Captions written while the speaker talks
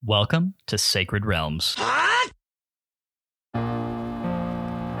Welcome to Sacred Realms.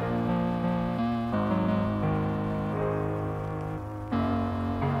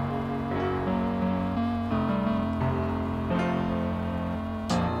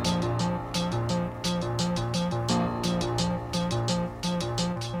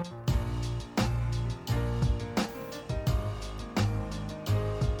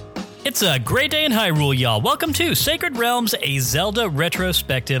 It's a great day in Hyrule, y'all. Welcome to Sacred Realms, a Zelda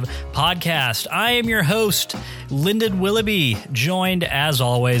retrospective podcast. I am your host, Lyndon Willoughby, joined as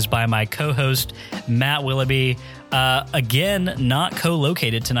always by my co-host, Matt Willoughby. Again, not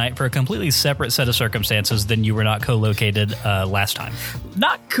co-located tonight for a completely separate set of circumstances than you were not co-located last time.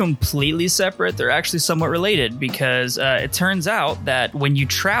 Not completely separate. They're actually somewhat related because it turns out that when you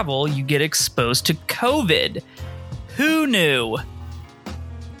travel, you get exposed to COVID. Who knew?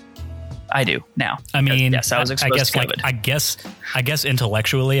 I do now. I mean, yes, I was exposed to COVID. I guess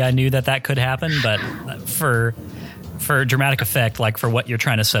intellectually I knew that could happen, but for dramatic effect, like for what you're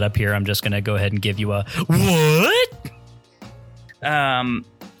trying to set up here, I'm just going to go ahead and give you a what?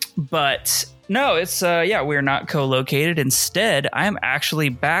 But no, it's we're not co-located. Instead, I am actually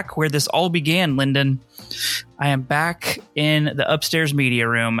back where this all began, Lyndon. I am back in the upstairs media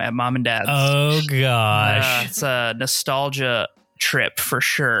room at Mom and Dad's. Oh gosh. It's a nostalgia trip for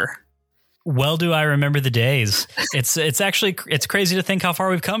sure. Well, do I remember the days. It's crazy to think how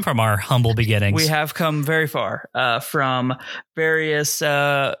far we've come from our humble beginnings. We have come very far, from various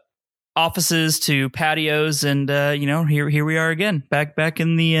offices to patios, and here we are again, back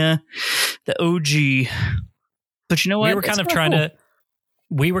in the OG. But you know what? We were kind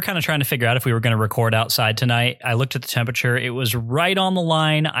of trying to figure out if we were going to record outside tonight. I looked at the temperature. It was right on the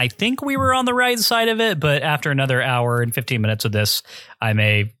line. I think we were on the right side of it, but after another hour and 15 minutes of this, I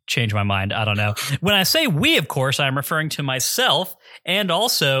may change my mind. I don't know. When I say we, of course, I'm referring to myself and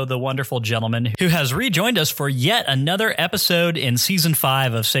also the wonderful gentleman who has rejoined us for yet another episode in Season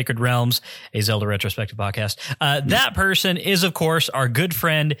 5 of Sacred Realms, a Zelda retrospective podcast. That person is, of course, our good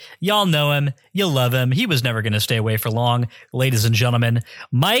friend. Y'all know him. You love him. He was never going to stay away for long. Ladies and gentlemen,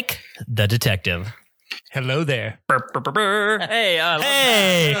 Mike the Detective. Hello there. Hey,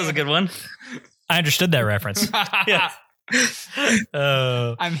 hey, that was a good one. I understood that reference. Yeah.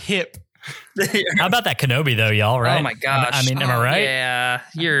 I'm hip. How about that Kenobi though, y'all? Right? Oh my gosh! I mean, am I right? Yeah,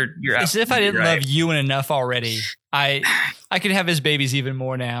 you're. As if I didn't right. love Ewan enough already. I could have his babies even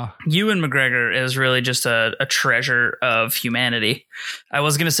more now. Ewan McGregor is really just a treasure of humanity. I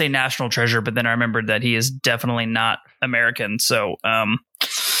was gonna say national treasure, but then I remembered that he is definitely not American. So,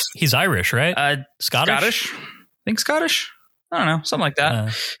 he's Irish, right? Scottish. I think Scottish. I don't know, something like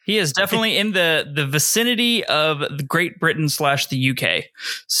that. He is definitely in the vicinity of the Great Britain / the UK.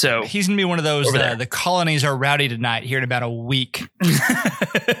 So he's gonna be one of those. The colonies are rowdy tonight. Here in about a week.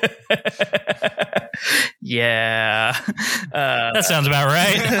 Yeah, that sounds about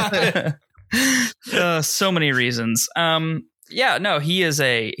right. So many reasons. He is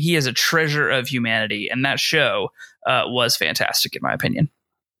a treasure of humanity, and that show was fantastic in my opinion.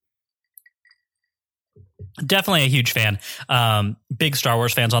 Definitely a huge fan. Big Star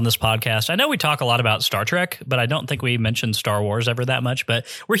Wars fans on this podcast. I know we talk a lot about Star Trek, but I don't think we mentioned Star Wars ever that much, but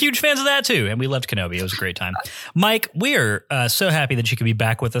we're huge fans of that too. And we loved Kenobi. It was a great time. Mike, we are so happy that you could be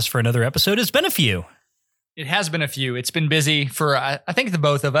back with us for another episode. It's been a few. It has been a few. It's been busy for, I think, the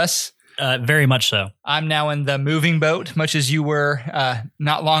both of us. Very much so. I'm now in the moving boat, much as you were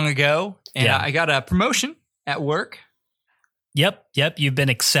not long ago. And yeah. I got a promotion at work. Yep. You've been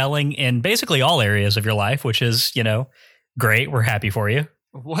excelling in basically all areas of your life, which is, great. We're happy for you.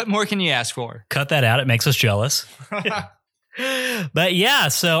 What more can you ask for? Cut that out. It makes us jealous. But yeah,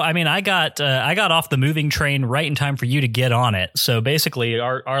 so I mean, I got off the moving train right in time for you to get on it. So basically,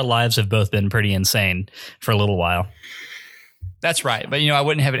 our lives have both been pretty insane for a little while. That's right. But I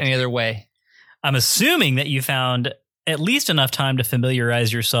wouldn't have it any other way. I'm assuming that you found at least enough time to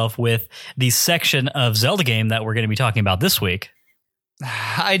familiarize yourself with the section of Zelda game that we're going to be talking about this week.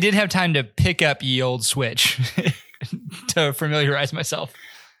 I did have time to pick up ye old Switch to familiarize myself.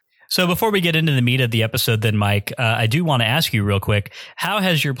 So before we get into the meat of the episode then, Mike, I do want to ask you real quick, how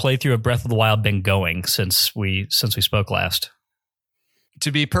has your playthrough of Breath of the Wild been going since we spoke last?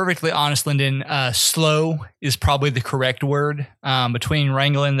 To be perfectly honest, Lyndon, slow is probably the correct word. Between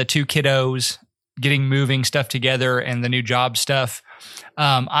wrangling the two kiddos, getting moving stuff together, and the new job stuff,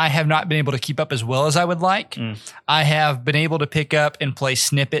 I have not been able to keep up as well as I would like. I have been able to pick up and play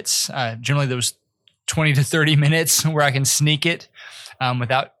snippets, generally those 20 to 30 minutes where I can sneak it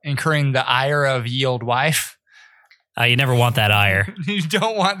without incurring the ire of ye old wife. You never want that ire. You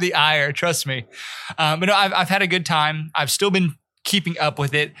don't want the ire, trust me. But no, I've had a good time. I've still been keeping up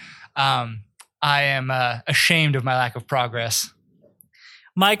with it. I am ashamed of my lack of progress.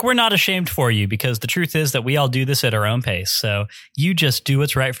 Mike, we're not ashamed for you because the truth is that we all do this at our own pace. So you just do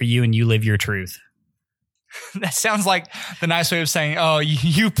what's right for you and you live your truth. That sounds like the nice way of saying, oh,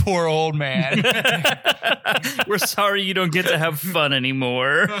 you poor old man. We're sorry you don't get to have fun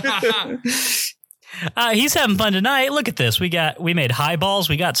anymore. He's having fun tonight. Look at this. We made highballs.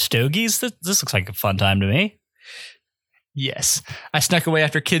 We got stogies. This looks like a fun time to me. Yes. I snuck away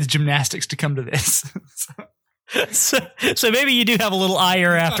after kids' gymnastics to come to this. So maybe you do have a little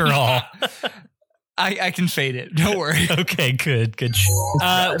ire after all. I can fade it. Don't worry. Okay, good.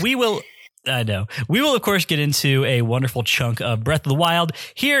 I know. We will, of course, get into a wonderful chunk of Breath of the Wild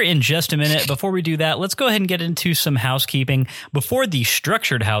here in just a minute. Before we do that, let's go ahead and get into some housekeeping. Before the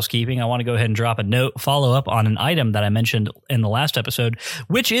structured housekeeping, I want to go ahead and drop a note, follow up on an item that I mentioned in the last episode,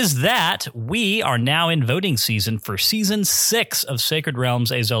 which is that we are now in voting season for Season 6 of Sacred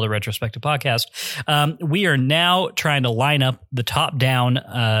Realms, a Zelda retrospective podcast. We are now trying to line up the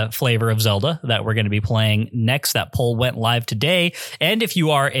top-down flavor of Zelda that we're going to be playing next. That poll went live today. And if you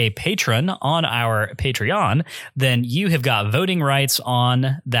are a patron on our Patreon, then you have got voting rights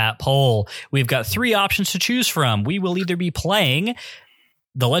on that poll. We've got 3 options to choose from. We will either be playing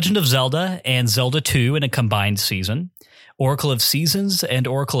The Legend of Zelda and Zelda 2 in a combined season, Oracle of Seasons and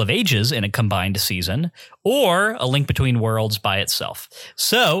Oracle of Ages in a combined season, or A Link Between Worlds by itself.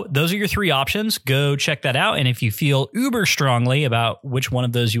 So those are your 3 options. Go check that out. And if you feel uber strongly about which one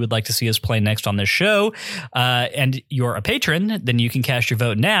of those you would like to see us play next on this show, and you're a patron, then you can cast your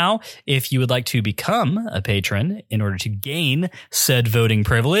vote now. If you would like to become a patron in order to gain said voting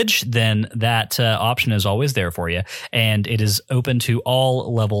privilege, then that option is always there for you. And it is open to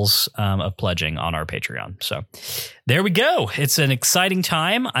all levels of pledging on our Patreon. So there we go. It's an exciting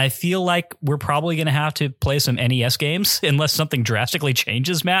time. I feel like we're probably going to have to play some NES games unless something drastically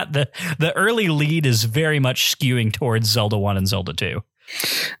changes, Matt. The early lead is very much skewing towards Zelda 1 and Zelda 2.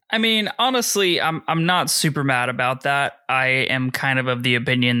 I mean, honestly, I'm not super mad about that. I am kind of the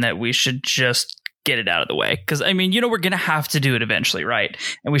opinion that we should just get it out of the way. Because, I mean, we're going to have to do it eventually, right?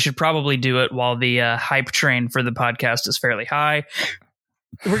 And we should probably do it while the hype train for the podcast is fairly high.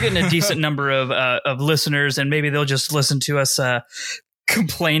 We're getting a decent number of listeners, and maybe they'll just listen to us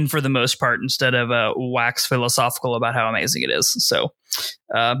complain for the most part instead of wax philosophical about how amazing it is. So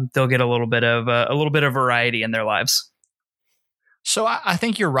they'll get a little bit of variety in their lives. So I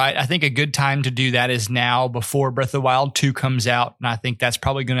think you're right. I think a good time to do that is now before Breath of the Wild 2 comes out. And I think that's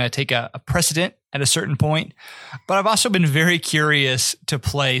probably going to take a precedent at a certain point. But I've also been very curious to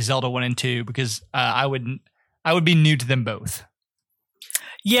play Zelda 1 and 2 because I would be new to them both.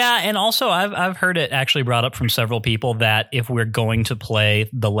 Yeah, and also I've heard it actually brought up from several people that if we're going to play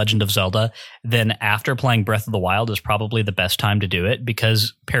The Legend of Zelda, then after playing Breath of the Wild is probably the best time to do it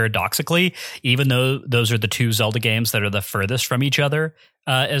because paradoxically, even though those are the 2 Zelda games that are the furthest from each other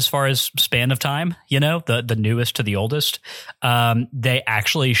as far as span of time, the newest to the oldest, they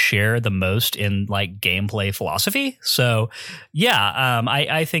actually share the most in like gameplay philosophy. So yeah,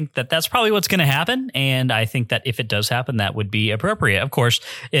 I think that that's probably what's going to happen. And I think that if it does happen, that would be appropriate. Of course,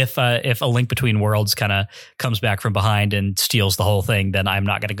 if A Link Between Worlds kind of comes back from behind and steals the whole thing, then I'm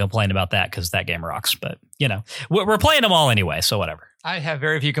not going to complain about that because that game rocks. But we're playing them all anyway, so whatever. I have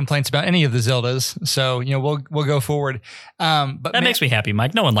very few complaints about any of the Zeldas, so we'll go forward. But that makes me happy,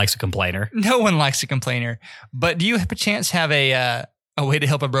 Mike. No one likes a complainer. No one likes a complainer. But do you have a chance have a way to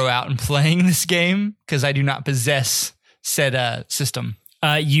help a bro out in playing this game? Because I do not possess said system.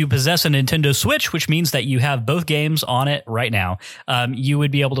 You possess a Nintendo Switch, which means that you have both games on it right now. You would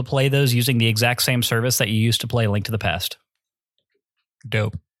be able to play those using the exact same service that you used to play Link to the Past.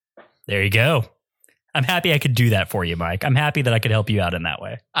 Dope. There you go. I'm happy I could do that for you, Mike. I'm happy that I could help you out in that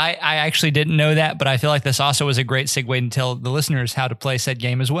way. I actually didn't know that, but I feel like this also was a great segue to tell the listeners how to play said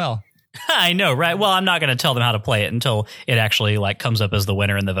game as well. I know, right? Well, I'm not going to tell them how to play it until it actually comes up as the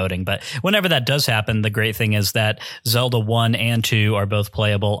winner in the voting. But whenever that does happen, the great thing is that Zelda 1 and 2 are both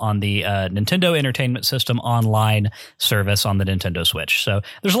playable on the Nintendo Entertainment System online service on the Nintendo Switch. So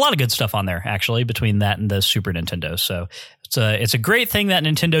there's a lot of good stuff on there, actually, between that and the Super Nintendo. So it's a great thing that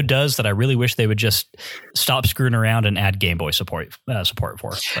Nintendo does that I really wish they would just stop screwing around and add Game Boy support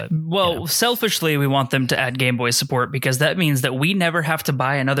for. But, selfishly, we want them to add Game Boy support because that means that we never have to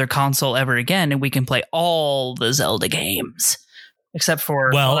buy another console ever again, and we can play all the Zelda games. Except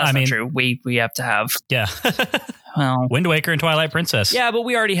for, that's not true. We have to have... Yeah. Wind Waker and Twilight Princess. Yeah, but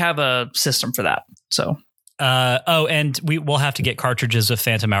we already have a system for that. So... and we will have to get cartridges of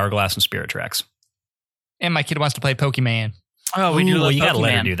Phantom Hourglass and Spirit Tracks. And my kid wants to play Pokemon. Oh, we do. Well, you got to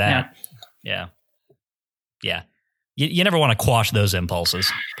let her Pokemon. do that. Yeah. You never want to quash those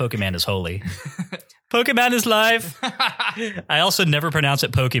impulses. Pokemon is holy. Pokemon is live. I also never pronounce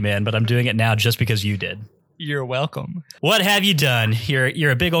it Pokemon, but I'm doing it now just because you did. You're welcome. What have you done? You're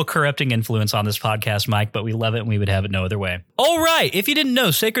a big old corrupting influence on this podcast, Mike, but we love it and we would have it no other way. All right. If you didn't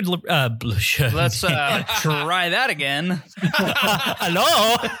know, Sacred... Let's try that again.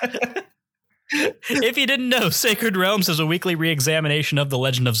 Hello? If you didn't know, Sacred Realms is a weekly re-examination of The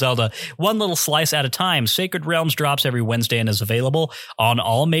Legend of Zelda, one little slice at a time. Sacred Realms drops every Wednesday and is available on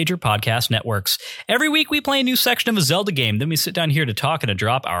all major podcast networks. Every week we play a new section of a Zelda game, then we sit down here to talk and to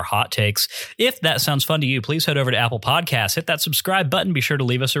drop our hot takes. If that sounds fun to you, please head over to Apple Podcasts, hit that subscribe button, be sure to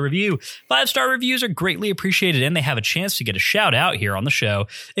leave us a review. 5-star reviews are greatly appreciated and they have a chance to get a shout out here on the show.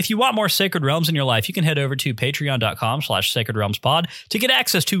 If you want more Sacred Realms in your life, you can head over to patreon.com/Sacred Realms Pod to get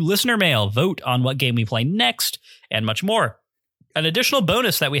access to listener mail, vote on what game we play next, and much more. An additional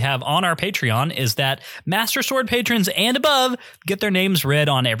bonus that we have on our Patreon is that Master Sword patrons and above get their names read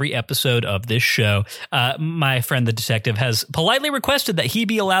on every episode of this show. My friend the detective has politely requested that he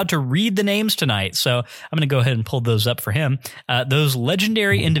be allowed to read the names tonight, so I'm going to go ahead and pull those up for him. Those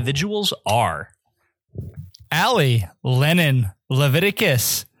legendary individuals are Allie, Lennon,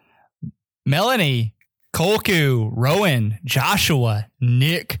 Leviticus, Melanie, Kolku, Rowan, Joshua,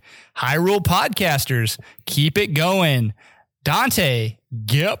 Nick, Hyrule Podcasters, Keep It Going, Dante,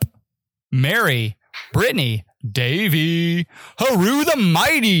 Gip, Mary, Brittany, Davey, Haru the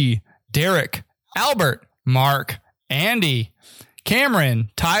Mighty, Derek, Albert, Mark, Andy, Cameron,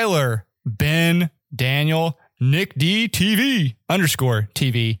 Tyler, Ben, Daniel, Nick D TV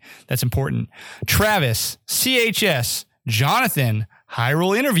 _TV. That's important. Travis, CHS, Jonathan,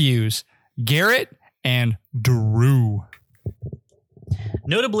 Hyrule Interviews, Garrett, and Drew.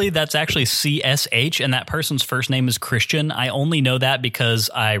 Notably, that's actually CSH, and that person's first name is Christian. I only know that because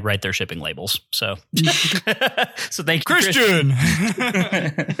I write their shipping labels. So, so thank you, Christian.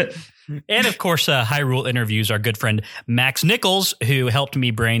 And of course, Hyrule Interviews, our good friend Max Nichols, who helped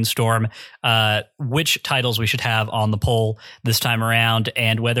me brainstorm which titles we should have on the poll this time around,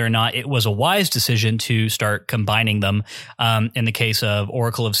 and whether or not it was a wise decision to start combining them. In the case of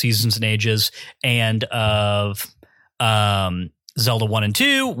Oracle of Seasons and Ages and of Zelda 1 and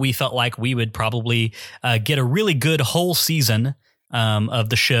 2, we felt like we would probably get a really good whole season of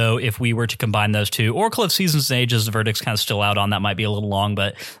the show if we were to combine those two. Oracle of Seasons and Ages, the verdict's kind of still out on. That might be a little long,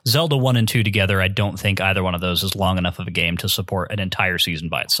 but Zelda 1 and 2 together, I don't think either one of those is long enough of a game to support an entire season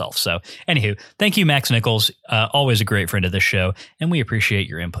by itself. So anywho, thank you, Max Nichols. Always a great friend of this show, and we appreciate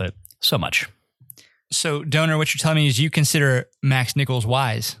your input so much. So, Donor, what you're telling me is you consider Max Nichols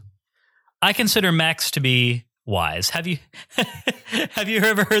wise. I consider Max to be wise. Have you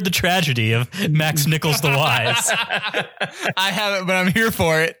ever heard the tragedy of Max Nichols the Wise? I haven't, but I'm here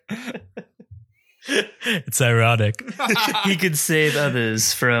for it. It's ironic. He could save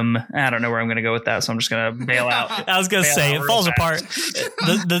others from, I don't know where I'm going to go with that, so I'm just going to bail out. I was going to say, it falls apart.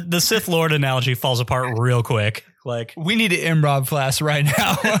 The Sith Lord analogy falls apart real quick. Like, we need an improv class right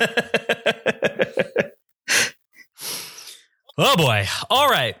now. oh boy. All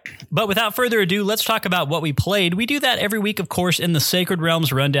right. But without further ado, let's talk about what we played. We do that every week, of course, in the Sacred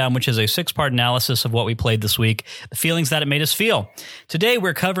Realms Rundown, which is a 6-part analysis of what we played this week, the feelings that it made us feel. Today,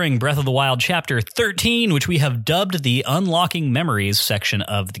 we're covering Breath of the Wild Chapter 13, which we have dubbed the Unlocking Memories section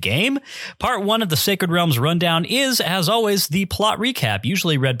of the game. Part 1 of the Sacred Realms Rundown is, as always, the plot recap,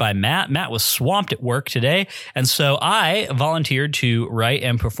 usually read by Matt. Matt was swamped at work today, and so I volunteered to write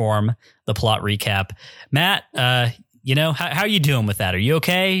and perform the plot recap. Matt, you know, how are you doing with that? Are you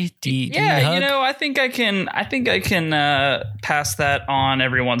okay? Do you need a hug? You know, I think I can pass that on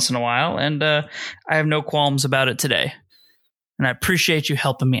every once in a while, and I have no qualms about it today. And I appreciate you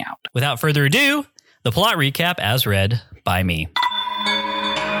helping me out. Without further ado, the plot recap as read by me.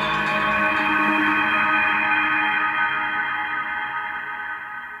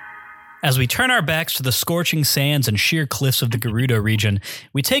 As we turn our backs to the scorching sands and sheer cliffs of the Gerudo region,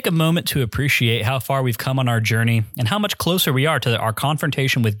 we take a moment to appreciate how far we've come on our journey and how much closer we are to our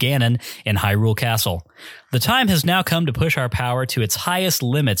confrontation with Ganon in Hyrule Castle. The time has now come to push our power to its highest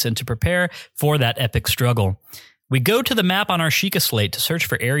limits and to prepare for that epic struggle. We go to the map on our Sheikah slate to search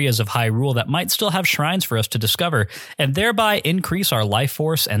for areas of Hyrule that might still have shrines for us to discover and thereby increase our life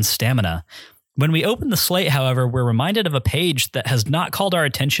force and stamina. When we open the slate, however, we're reminded of a page that has not called our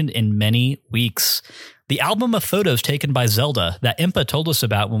attention in many weeks. The album of photos taken by Zelda that Impa told us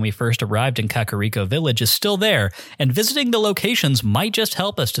about when we first arrived in Kakariko Village is still there, and visiting the locations might just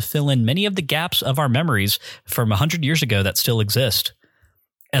help us to fill in many of the gaps of our memories from 100 years ago that still exist.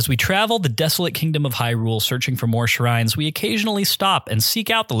 As we travel the desolate kingdom of Hyrule searching for more shrines, we occasionally stop and seek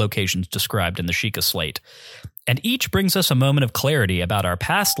out the locations described in the Sheikah slate. and each brings us a moment of clarity about our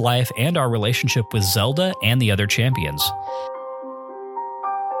past life and our relationship with Zelda and the other champions.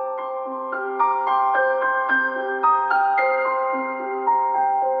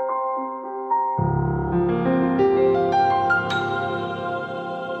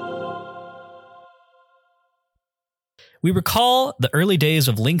 We recall the early days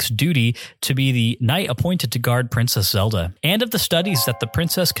of Link's duty to be the knight appointed to guard Princess Zelda, and of the studies that the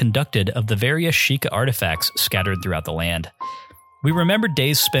princess conducted of the various Sheikah artifacts scattered throughout the land. We remember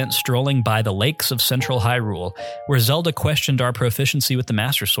days spent strolling by the lakes of central Hyrule, where Zelda questioned our proficiency with the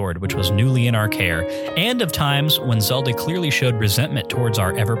Master Sword, which was newly in our care, and of times when Zelda clearly showed resentment towards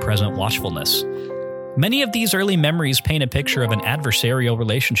our ever-present watchfulness. Many of these early memories paint a picture of an adversarial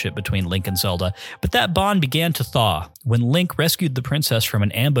relationship between Link and Zelda, but that bond began to thaw when Link rescued the princess from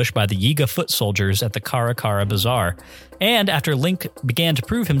an ambush by the Yiga foot soldiers at the Kara Kara Bazaar, and after Link began to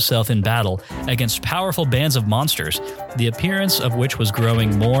prove himself in battle against powerful bands of monsters, the appearance of which was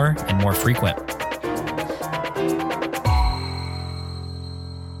growing more and more frequent.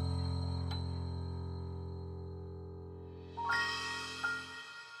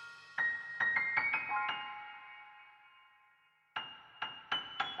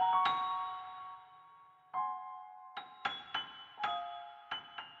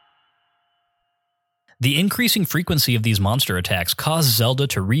 The increasing frequency of these monster attacks caused Zelda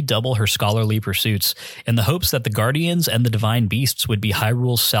to redouble her scholarly pursuits in the hopes that the Guardians and the Divine Beasts would be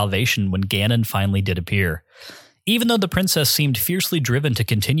Hyrule's salvation when Ganon finally did appear. Even though the princess seemed fiercely driven to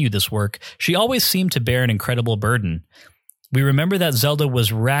continue this work, she always seemed to bear an incredible burden. We remember that Zelda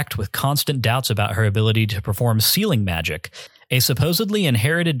was racked with constant doubts about her ability to perform sealing magic, a supposedly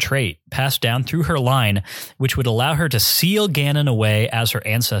inherited trait passed down through her line which would allow her to seal Ganon away as her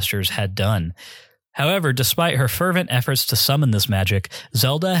ancestors had done. However, despite her fervent efforts to summon this magic,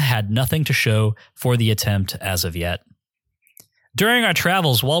 Zelda had nothing to show for the attempt as of yet. During our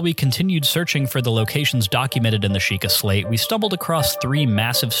travels, while we continued searching for the locations documented in the Sheikah Slate, we stumbled across 3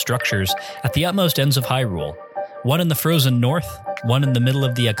 massive structures at the utmost ends of Hyrule. One in the frozen north, one in the middle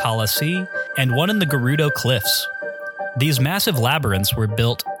of the Akala Sea, and one in the Gerudo Cliffs. These massive labyrinths were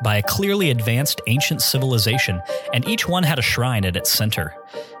built by a clearly advanced ancient civilization, and each one had a shrine at its center.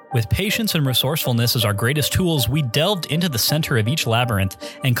 With patience and resourcefulness as our greatest tools, we delved into the center of each labyrinth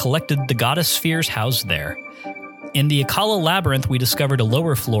and collected the goddess spheres housed there. In the Akala Labyrinth, we discovered a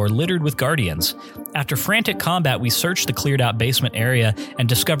lower floor littered with guardians. After frantic combat, we searched the cleared-out basement area and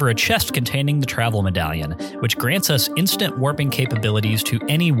discover a chest containing the travel medallion, which grants us instant warping capabilities to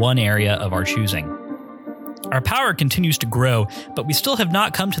any one area of our choosing. Our power continues to grow, but we still have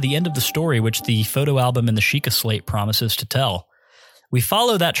not come to the end of the story which the photo album in the Sheikah Slate promises to tell. We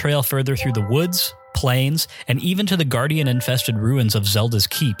follow that trail further through the woods, plains, and even to the guardian-infested ruins of Zelda's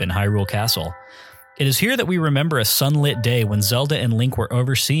Keep in Hyrule Castle. It is here that we remember a sunlit day when Zelda and Link were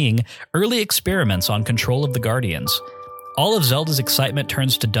overseeing early experiments on control of the Guardians. All of Zelda's excitement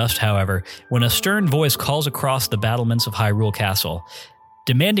turns to dust, however, when a stern voice calls across the battlements of Hyrule Castle,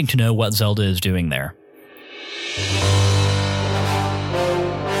 demanding to know what Zelda is doing there.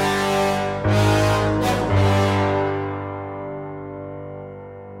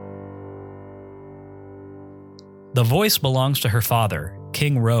 The voice belongs to her father,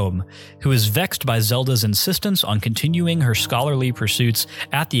 King Rhoam, who is vexed by Zelda's insistence on continuing her scholarly pursuits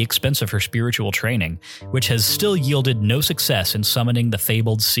at the expense of her spiritual training, which has still yielded no success in summoning the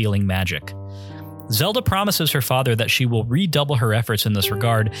fabled sealing magic. Zelda promises her father that she will redouble her efforts in this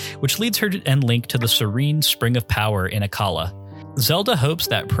regard, which leads her and Link to the serene spring of power in Akala. Zelda hopes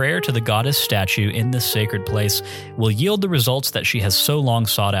that prayer to the goddess statue in this sacred place will yield the results that she has so long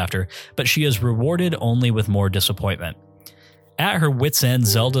sought after, but she is rewarded only with more disappointment. At her wit's end,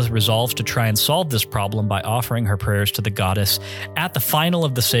 Zelda resolves to try and solve this problem by offering her prayers to the goddess at the final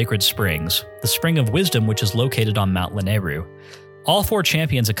of the sacred springs, the Spring of Wisdom, which is located on Mount Lanayru. All 4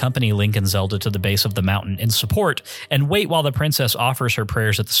 champions accompany Link and Zelda to the base of the mountain in support and wait while the princess offers her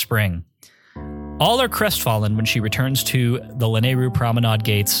prayers at the spring. All are crestfallen when she returns to the Lanayru Promenade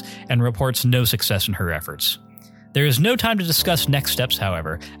gates and reports no success in her efforts. There is no time to discuss next steps,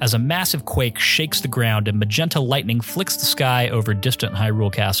 however, as a massive quake shakes the ground and magenta lightning flicks the sky over distant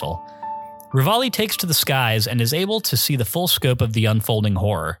Hyrule Castle. Revali takes to the skies and is able to see the full scope of the unfolding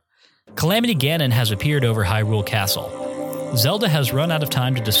horror. Calamity Ganon has appeared over Hyrule Castle. Zelda has run out of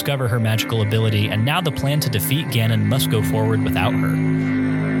time to discover her magical ability, and now the plan to defeat Ganon must go forward without her.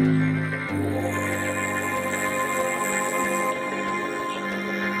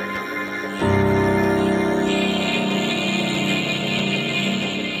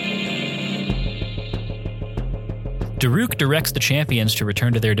 Daruk directs the champions to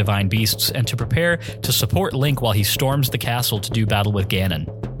return to their divine beasts and to prepare to support Link while he storms the castle to do battle with Ganon.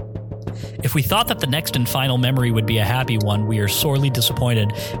 If we thought that the next and final memory would be a happy one, we are sorely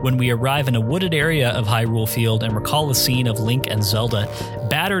disappointed when we arrive in a wooded area of Hyrule Field and recall the scene of Link and Zelda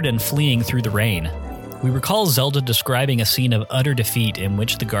battered and fleeing through the rain. We recall Zelda describing a scene of utter defeat in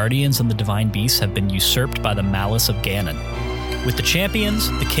which the Guardians and the Divine Beasts have been usurped by the malice of Ganon. With the champions,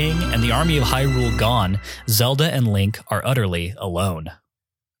 the king, and the army of Hyrule gone, Zelda and Link are utterly alone.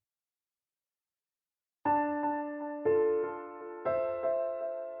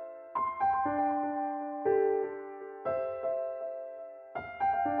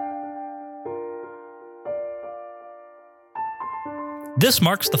 This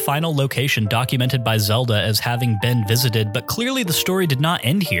marks the final location documented by Zelda as having been visited, but clearly the story did not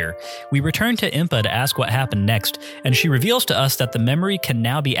end here. We return to Impa to ask what happened next, and she reveals to us that the memory can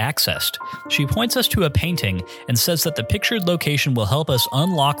now be accessed. She points us to a painting and says that the pictured location will help us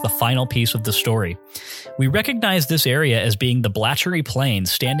unlock the final piece of the story. We recognize this area as being the Blatchery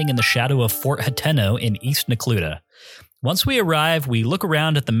Plains, standing in the shadow of Fort Hateno in East Necluda. Once we arrive, we look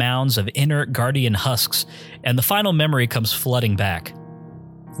around at the mounds of inert Guardian husks, and the final memory comes flooding back.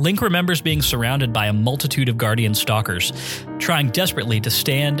 Link remembers being surrounded by a multitude of Guardian stalkers, trying desperately to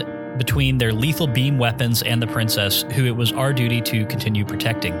stand between their lethal beam weapons and the princess, who it was our duty to continue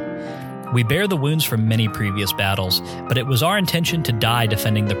protecting. We bear the wounds from many previous battles, but it was our intention to die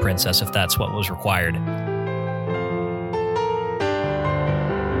defending the princess if that's what was required.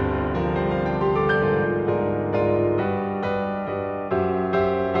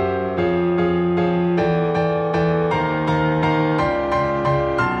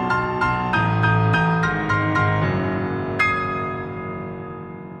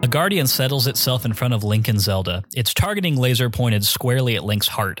 Guardian settles itself in front of Link and Zelda, its targeting laser pointed squarely at Link's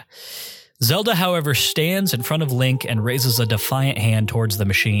heart. Zelda, however, stands in front of Link and raises a defiant hand towards the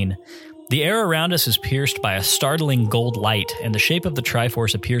machine. The air around us is pierced by a startling gold light, and the shape of the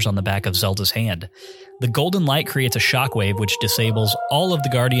Triforce appears on the back of Zelda's hand. The golden light creates a shockwave which disables all of the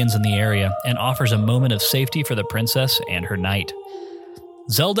Guardians in the area and offers a moment of safety for the princess and her knight.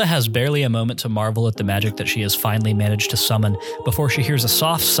 Zelda has barely a moment to marvel at the magic that she has finally managed to summon before she hears a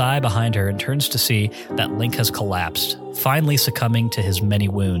soft sigh behind her and turns to see that Link has collapsed, finally succumbing to his many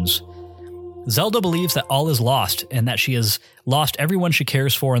wounds. Zelda believes that all is lost and that she has lost everyone she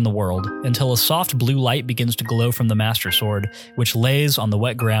cares for in the world until a soft blue light begins to glow from the Master Sword, which lays on the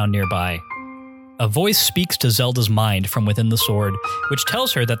wet ground nearby. A voice speaks to Zelda's mind from within the sword, which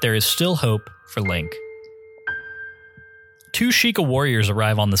tells her that there is still hope for Link. Two Sheikah warriors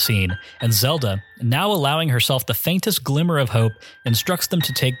arrive on the scene, and Zelda, now allowing herself the faintest glimmer of hope, instructs them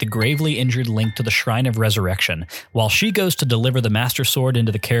to take the gravely injured Link to the Shrine of Resurrection, while she goes to deliver the Master Sword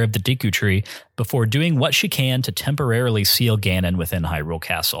into the care of the Deku Tree before doing what she can to temporarily seal Ganon within Hyrule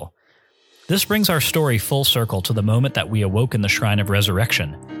Castle. This brings our story full circle to the moment that we awoke in the Shrine of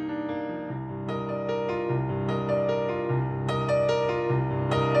Resurrection.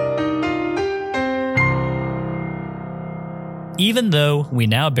 Even though we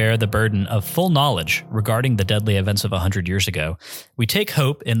now bear the burden of full knowledge regarding the deadly events of 100 years ago, we take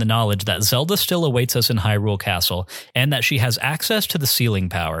hope in the knowledge that Zelda still awaits us in Hyrule Castle and that she has access to the sealing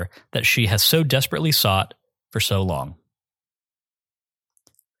power that she has so desperately sought for so long.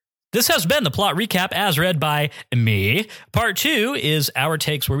 This has been the plot recap as read by me. Part 2 is our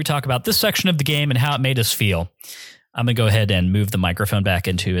takes where we talk about this section of the game and how it made us feel. I'm going to go ahead and move the microphone back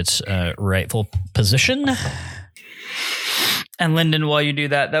into its rightful position. And Lyndon, while you do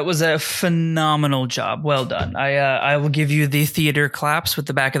that, that was a phenomenal job. Well done. I will give you the theater claps with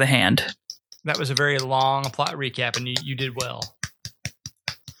the back of the hand. That was a very long plot recap, and you did well.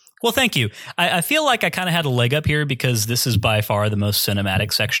 Well, thank you. I feel like I kind of had a leg up here because this is by far the most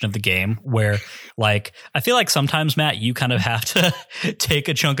cinematic section of the game where, like, I feel like sometimes, Matt, you kind of have to take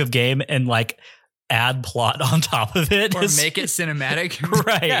a chunk of game and, like, add plot on top of it. Or make it cinematic.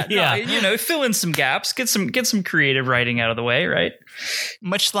 Right. Yeah. No, fill in some gaps, get some creative writing out of the way, right?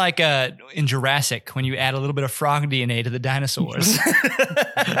 Much like in Jurassic, when you add a little bit of frog DNA to the dinosaurs.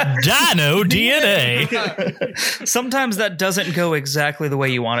 Dino DNA. Sometimes that doesn't go exactly the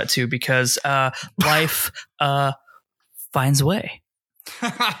way you want it to because life finds a way.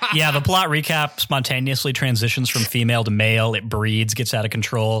 Yeah, the plot recap spontaneously transitions from female to male. It breeds, gets out of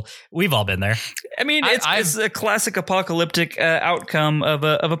control. We've all been there. I mean, it's a classic apocalyptic outcome of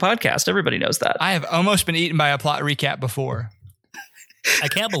a podcast. Everybody knows that. I have almost been eaten by a plot recap before. I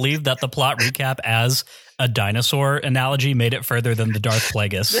can't believe that the plot recap as a dinosaur analogy made it further than the Darth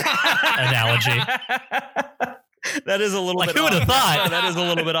Plagueis analogy. That is a little bit who would have thought? That is a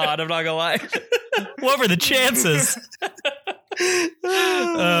little bit odd. I'm not gonna lie. What were the chances?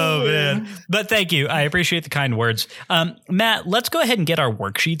 Oh, man. But thank you. I appreciate the kind words. Matt, let's go ahead and get our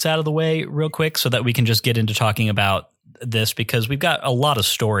worksheets out of the way real quick so that we can just get into talking about this, because we've got a lot of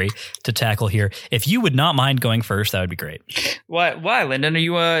story to tackle here. If you would not mind going first, that would be great. Why, Lyndon? Are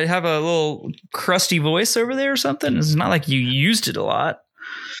you have a little crusty voice over there or something? It's not like you used it a lot.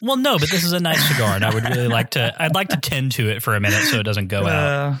 Well, no, but this is a nice cigar, and I would really I'd like to tend to it for a minute so it doesn't go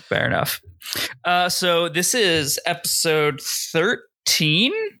out. Fair enough. So this is episode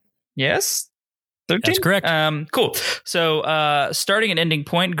 13. Yes? 13? That's correct. Cool. So starting and ending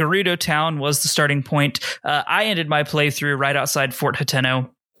point, Gerudo Town was the starting point. I ended my playthrough right outside Fort Hateno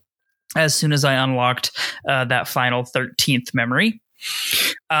as soon as I unlocked that final 13th memory.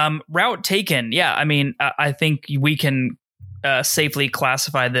 Route taken. Yeah, I mean, I think we can safely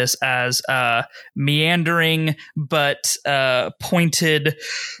classify this as meandering, but pointed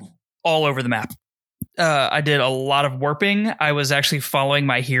all over the map. I did a lot of warping. I was actually following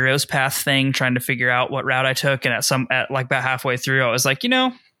my hero's path thing, trying to figure out what route I took. And at like about halfway through, I was like,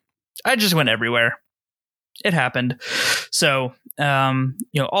 I just went everywhere. It happened. So,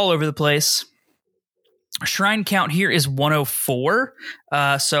 all over the place. Shrine count here is 104.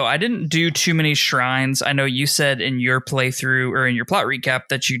 So I didn't do too many shrines. I know you said in your playthrough or in your plot recap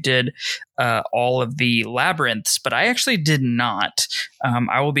that you did all of the labyrinths, but I actually did not.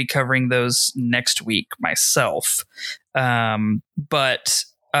 I will be covering those next week myself. But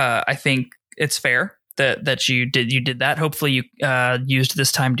I think it's fair that you did that. Hopefully you used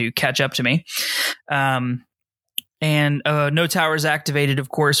this time to catch up to me. And no towers activated, of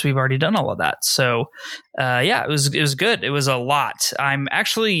course. We've already done all of that. So, it was good. It was a lot. I'm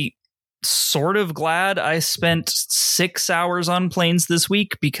actually sort of glad I spent 6 hours on planes this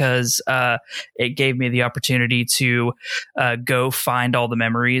week, because it gave me the opportunity to go find all the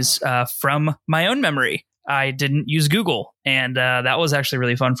memories from my own memory. I didn't use Google, and that was actually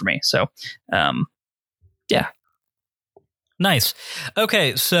really fun for me. So, yeah. Nice.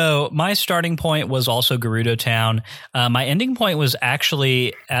 Okay, so my starting point was also Gerudo Town. My ending point was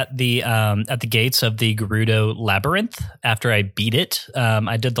actually at the gates of the Gerudo Labyrinth. After I beat it,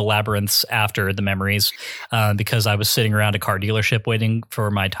 I did the labyrinths after the memories because I was sitting around a car dealership waiting for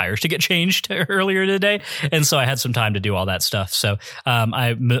my tires to get changed earlier today, and so I had some time to do all that stuff. So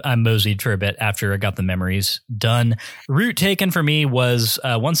I moseyed for a bit after I got the memories done. Route taken for me was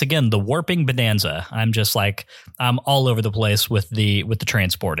once again the warping bonanza. I'm all over the place with the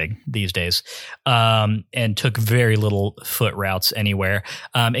transporting these days, and took very little foot routes anywhere,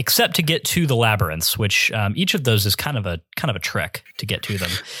 except to get to the labyrinths, which each of those is kind of a trek to get to them.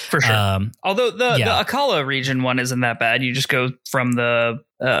 For sure. Although the Akala region one isn't that bad. You just go from the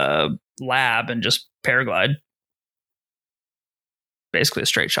lab and just paraglide. Basically a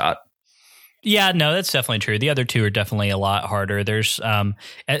straight shot. Yeah, no, that's definitely true. The other two are definitely a lot harder. There's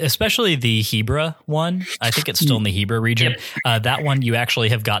especially the Hebra one. I think it's still in the Hebra region. Yep. That one you actually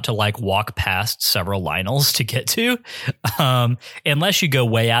have got to walk past several Lynels to get to, unless you go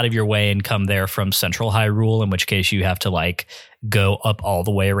way out of your way and come there from Central Hyrule, in which case you have to go up all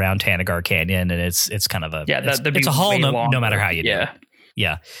the way around Tanagar Canyon, and it's kind of it's a haul no matter how you do it.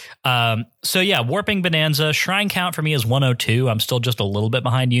 Yeah. Warping bonanza. Shrine count for me is 102. I'm still just a little bit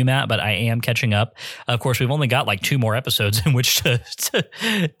behind you, Matt, but I am catching up. Of course, we've only got 2 more episodes in which to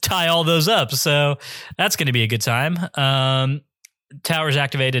tie all those up, so that's going to be a good time. Towers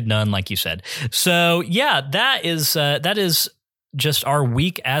activated, none, like you said. So yeah, that is just our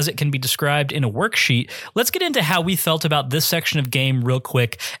week as it can be described in a worksheet. Let's get into how we felt about this section of game real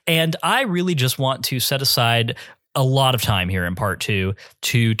quick, and I really just want to set aside a lot of time here in part 2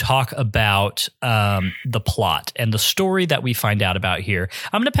 to talk about the plot and the story that we find out about here.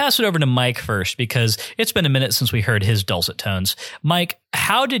 I'm going to pass it over to Mike first, because it's been a minute since we heard his dulcet tones. Mike,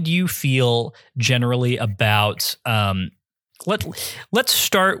 how did you feel generally about let's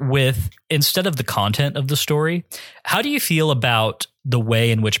start with, instead of the content of the story, how do you feel about the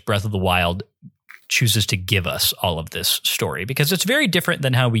way in which Breath of the Wild chooses to give us all of this story? Because it's very different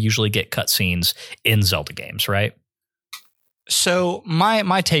than how we usually get cutscenes in Zelda games, right? So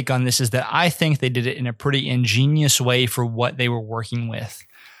my take on this is that I think they did it in a pretty ingenious way for what they were working with.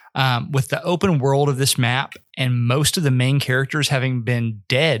 With the open world of this map and most of the main characters having been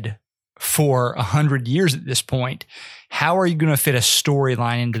dead for 100 years at this point, how are you going to fit a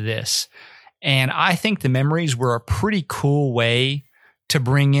storyline into this? And I think the memories were a pretty cool way to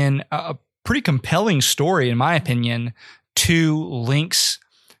bring in a pretty compelling story, in my opinion, to Link's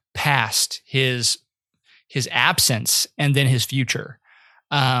past, his absence, and then his future.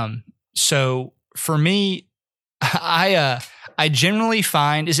 So for me, I I generally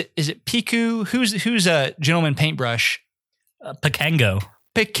find, is it Piku? Who's a gentleman paintbrush?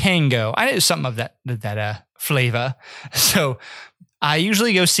 Pikango. I know something of that flavor. So I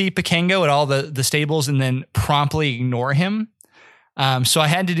usually go see Pikango at all the stables and then promptly ignore him. So I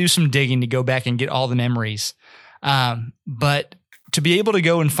had to do some digging to go back and get all the memories. But to be able to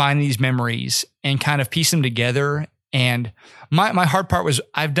go and find these memories and kind of piece them together, and my hard part was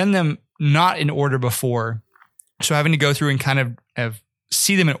I've done them not in order before. So having to go through and kind of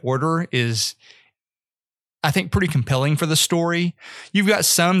see them in order is, I think, pretty compelling for the story. You've got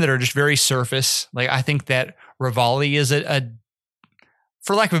some that are just very surface. Like I think that Rivali is a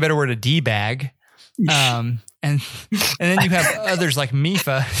for lack of a better word, a D-bag. And then you have others like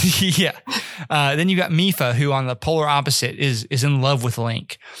Mipha. Yeah. Then you got Mipha, who on the polar opposite is in love with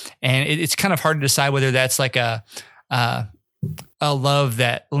Link. And it's kind of hard to decide whether that's like a love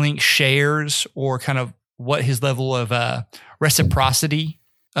that Link shares or kind of what his level of reciprocity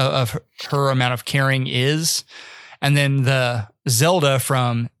of her amount of caring is. And then the Zelda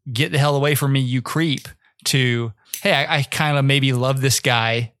from get the hell away from me, you creep, to, hey, I kind of maybe love this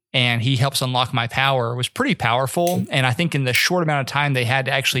guy and he helps unlock my power, was pretty powerful. And I think in the short amount of time they had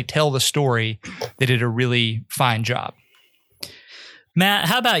to actually tell the story, they did a really fine job. Matt,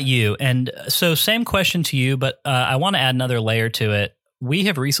 how about you? And so same question to you, but I want to add another layer to it. We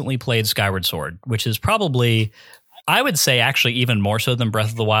have recently played Skyward Sword, which is probably, I would say actually even more so than Breath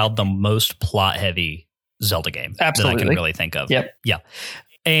of the Wild, the most plot-heavy Zelda game that I can really think of. Yep. Yeah.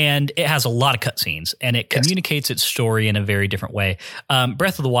 And it has a lot of cutscenes, and it communicates its story in a very different way.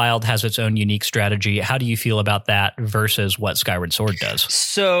 Breath of the Wild has its own unique strategy. How do you feel about that versus what Skyward Sword does?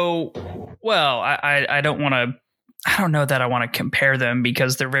 So, well, I don't want to. I don't know that I want to compare them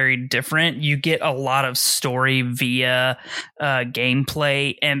because they're very different. You get a lot of story via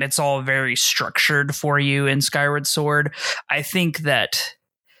gameplay, and it's all very structured for you in Skyward Sword. I think that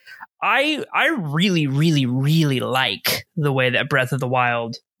I really, really, really like the way that Breath of the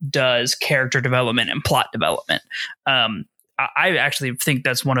Wild does character development and plot development. I actually think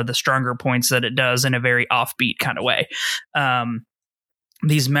that's one of the stronger points that it does in a very offbeat kind of way.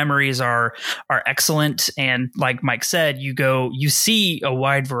 These memories are excellent, and like Mike said, you see a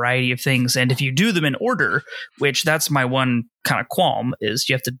wide variety of things, and if you do them in order, which that's my one kind of qualm, is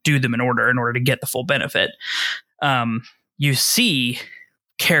you have to do them in order to get the full benefit. You see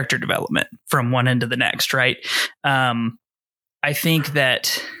character development from one end to the next, right? I think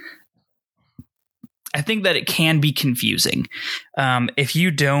that it can be confusing if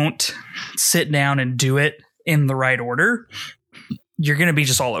you don't sit down and do it in the right order. You're going to be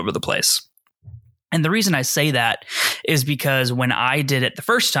just all over the place. And the reason I say that is because when I did it the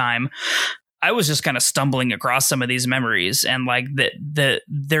first time, I was just kind of stumbling across some of these memories, and like it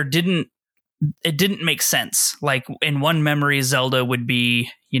didn't make sense. Like in one memory, Zelda would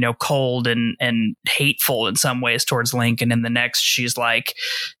be, cold and hateful in some ways towards Link. And in the next, she's like,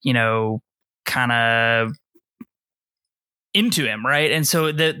 kind of into him, right? And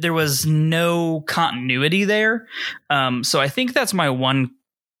so there was no continuity there. So I think that's my one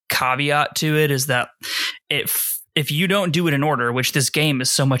caveat to it, is that if you don't do it in order, which this game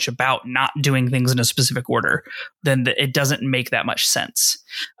is so much about not doing things in a specific order, then it doesn't make that much sense.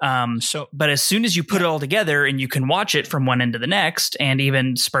 But as soon as you put it all together and you can watch it from one end to the next, and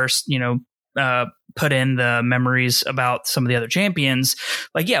even put in the memories about some of the other champions,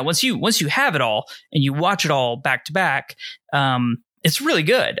 like, yeah, once you have it all and you watch it all back to back, it's really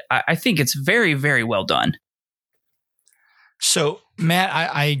good. I think it's very, very well done. So, Matt,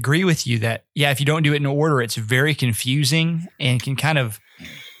 I agree with you that, if you don't do it in order, it's very confusing and can kind of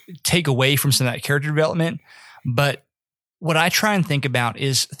take away from some of that character development. But what I try and think about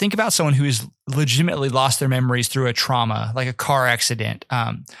someone who has legitimately lost their memories through a trauma, like a car accident.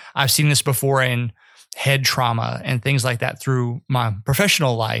 I've seen this before in head trauma and things like that through my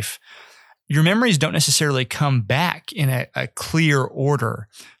professional life. Your memories don't necessarily come back in a clear order.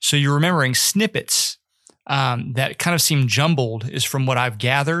 So you're remembering snippets that kind of seem jumbled, is from what I've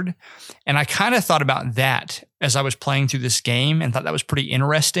gathered. And I kind of thought about that as I was playing through this game, and thought that was pretty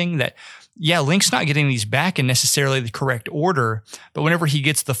interesting, that, Link's not getting these back in necessarily the correct order, but whenever he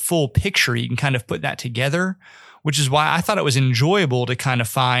gets the full picture, you can kind of put that together, which is why I thought it was enjoyable to kind of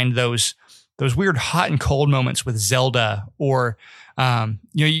find those weird hot and cold moments with Zelda, or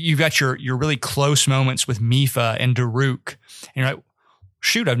you've got your really close moments with Mipha and Daruk, and you're like,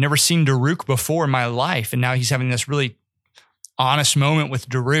 shoot, I've never seen Daruk before in my life, and now he's having this really honest moment with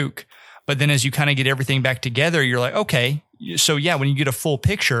Daruk. But then as you kind of get everything back together, you're like, okay, so when you get a full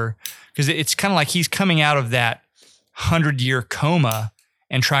picture, because it's kind of like he's coming out of that 100-year coma,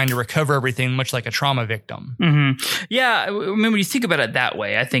 and trying to recover everything, much like a trauma victim. Mm-hmm. Yeah, I mean, when you think about it that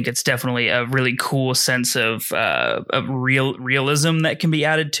way, I think it's definitely a really cool sense of realism that can be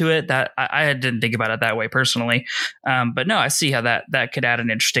added to it. That I didn't think about it that way personally, but no, I see how that could add an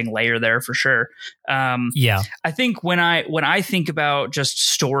interesting layer there for sure. Yeah, I think when I think about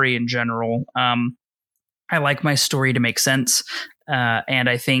just story in general, I like my story to make sense. And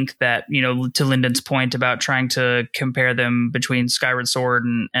I think that, to Lyndon's point about trying to compare them between Skyward Sword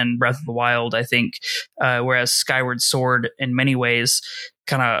and Breath of the Wild, I think whereas Skyward Sword in many ways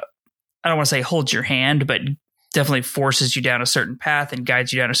kind of, I don't want to say holds your hand, but definitely forces you down a certain path and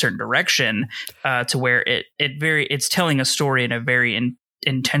guides you down a certain direction to where it's telling a story in a very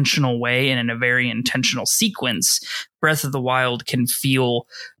intentional way and in a very intentional sequence. Breath of the Wild can feel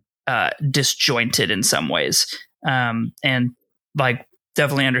disjointed in some ways. And like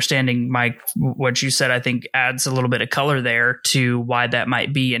definitely understanding, Mike, what you said, I think adds a little bit of color there to why that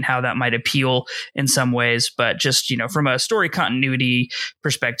might be and how that might appeal in some ways. But just, from a story continuity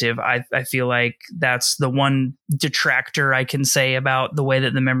perspective, I feel like that's the one detractor I can say about the way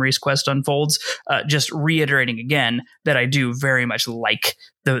that the Memories quest unfolds. Just reiterating again that I do very much like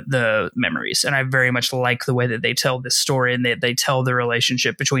the Memories, and I very much like the way that they tell this story and they tell the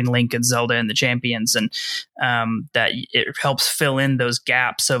relationship between Link and Zelda and the champions, and that it helps fill in those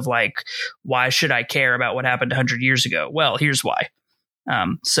gaps of like, why should I care about what happened 100 years ago? Well, here's why.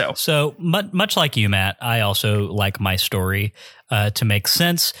 So much like you, Matt, I also like my story to make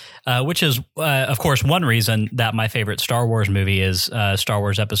sense, which is, of course, one reason that my favorite Star Wars movie is Star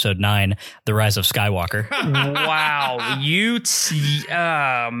Wars Episode 9, The Rise of Skywalker. Wow.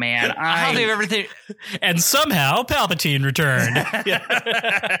 Man. I don't think everything. And somehow Palpatine returned.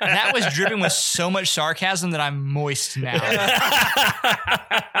 That was dripping with so much sarcasm that I'm moist now.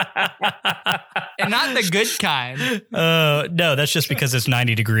 And not the good kind. No, that's just because it's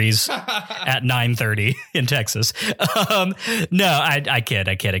 90 degrees at 9:30 in Texas. No, I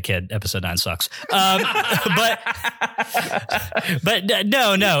kid. Episode 9 sucks. But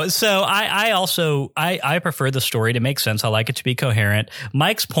no. So I prefer the story to make sense. I like it to be coherent.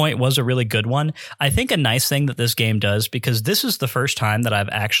 Mike's point was a really good one. I think a nice thing that this game does, because this is the first time that I've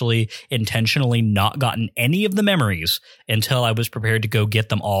actually intentionally not gotten any of the memories until I was prepared to go get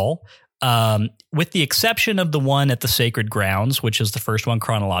them all. With the exception of the one at the Sacred Grounds, which is the first one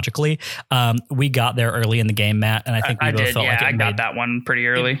chronologically, we got there early in the game, Matt, and I think we both felt like I got that one pretty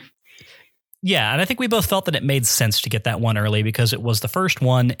early. Yeah, and I think we both felt that it made sense to get that one early because it was the first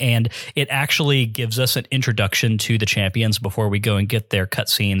one, and it actually gives us an introduction to the champions before we go and get their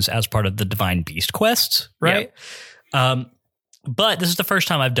cutscenes as part of the Divine Beast quests, right? Yep. But this is the first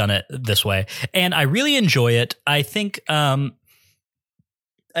time I've done it this way, and I really enjoy it. I think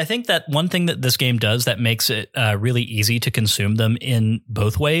that one thing that this game does that makes it really easy to consume them in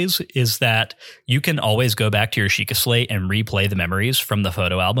both ways is that you can always go back to your Sheikah slate and replay the memories from the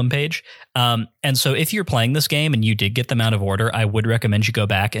photo album page. And so if you're playing this game and you did get them out of order, I would recommend you go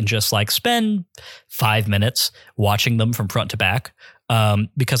back and just like spend 5 minutes watching them from front to back.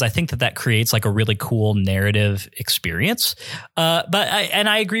 Because I think that creates like a really cool narrative experience. But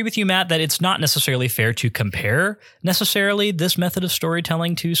I agree with you, Matt, that it's not necessarily fair to compare necessarily this method of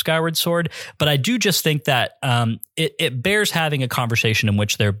storytelling to Skyward Sword. But I do just think that it bears having a conversation in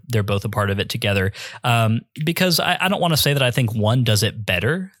which they're both a part of it together. Because I don't want to say that I think one does it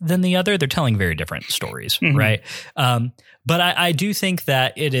better than the other. They're telling very different stories, mm-hmm. right? But I do think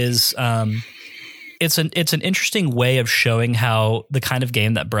that it is. It's an interesting way of showing how the kind of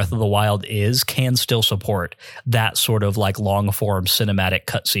game that Breath of the Wild is can still support that sort of like long form cinematic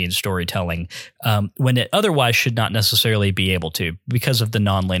cutscene storytelling when it otherwise should not necessarily be able to because of the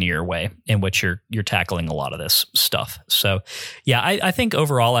nonlinear way in which you're tackling a lot of this stuff. So yeah, I think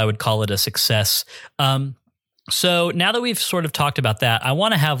overall I would call it a success. So now that we've sort of talked about that, I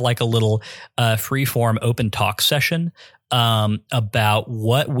want to have like a little free-form open talk session about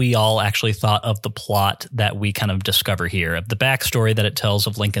what we all actually thought of the plot that we kind of discover here, of the backstory that it tells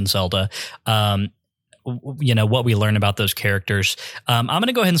of Link and Zelda, what we learn about those characters. I'm going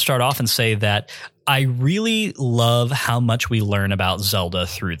to go ahead and start off and say that I really love how much we learn about Zelda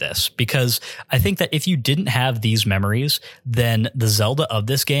through this, because I think that if you didn't have these memories, then the Zelda of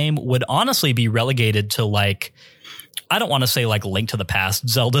this game would honestly be relegated to like, I don't want to say like Link to the Past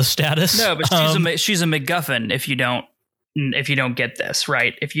Zelda status. No, but she's a MacGuffin if you don't get this,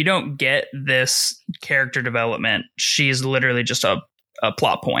 right? If you don't get this character development, she's literally just a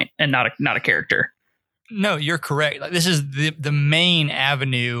plot point and not a character. No, you're correct. Like, this is the main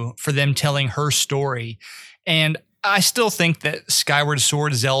avenue for them telling her story. And I still think that Skyward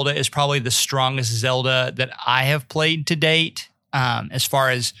Sword Zelda is probably the strongest Zelda that I have played to date. as far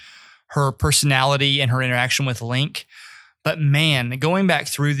as her personality and her interaction with Link. But man, going back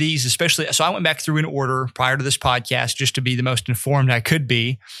through these, especially, so I went back through in order prior to this podcast just to be the most informed I could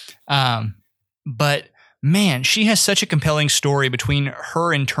be. But man, she has such a compelling story between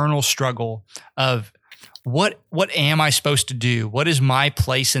her internal struggle of what am I supposed to do? What is my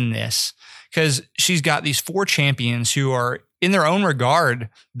place in this? Because she's got these 4 champions who are, in their own regard,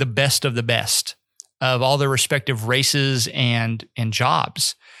 the best of the best of all their respective races and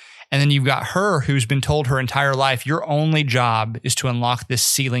jobs. And then you've got her who's been told her entire life, your only job is to unlock this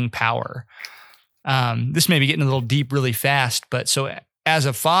sealing power. This may be getting a little deep really fast, but so as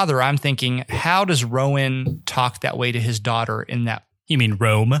a father, I'm thinking, how does Rowan talk that way to his daughter in that? You mean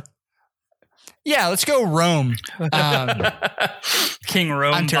Rome? Yeah, let's go Rome. King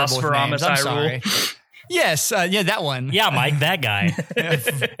Rome, I'm terrible with names. I'm sorry. Yes, yeah, that one. Yeah, Mike, that guy.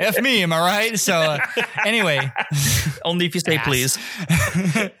 F me, am I right? So anyway. Only if you say please.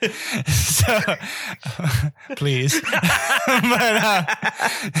 So, please. But,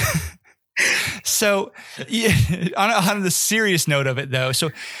 so yeah, on the serious note of it though,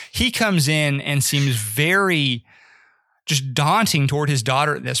 so he comes in and seems very just daunting toward his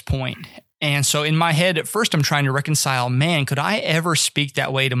daughter at this point. And so in my head, at first I'm trying to reconcile, man, could I ever speak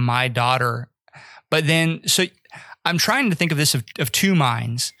that way to my daughter? But then, so I'm trying to think of this of 2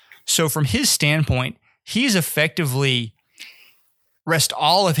 minds. So from his standpoint, he's effectively rest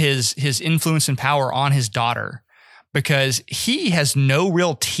all of his influence and power on his daughter because he has no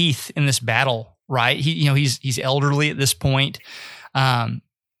real teeth in this battle, right? He's elderly at this point.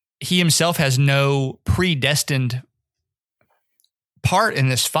 He himself has no predestined part in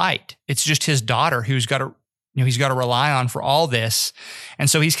this fight. It's just his daughter who's got to, he's got to rely on for all this. And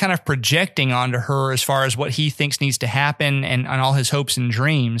so he's kind of projecting onto her as far as what he thinks needs to happen and all his hopes and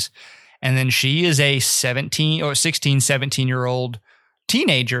dreams. And then she is a 17-year-old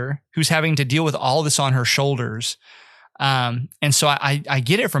teenager who's having to deal with all this on her shoulders. And so I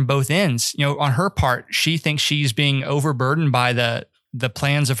get it from both ends. On her part, she thinks she's being overburdened by the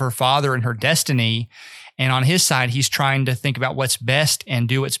plans of her father and her destiny. And on his side, he's trying to think about what's best and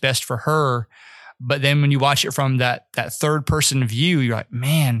do what's best for her. But then when you watch it from that third person view, you're like,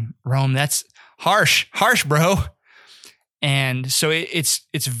 man, Rome, that's harsh, bro. And so it's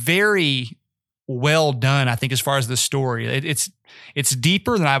very well done, I think, as far as the story. It's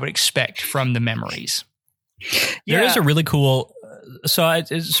deeper than I would expect from the memories. Yeah. There is a really cool. So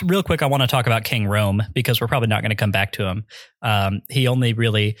it's real quick. I want to talk about King Rome because we're probably not going to come back to him. He only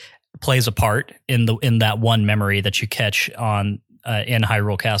really plays a part in that one memory that you catch on in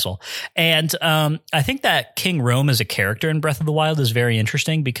Hyrule Castle. And I think that King Rome as a character in Breath of the Wild is very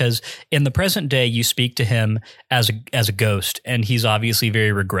interesting because in the present day, you speak to him as a ghost, and he's obviously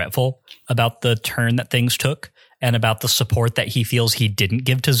very regretful about the turn that things took and about the support that he feels he didn't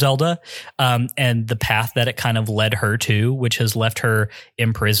give to Zelda, and the path that it kind of led her to, which has left her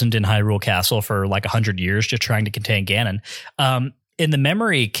imprisoned in Hyrule Castle for like 100 years just trying to contain Ganon. In the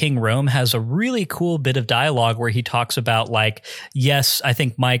memory, King Rome has a really cool bit of dialogue where he talks about like, yes, I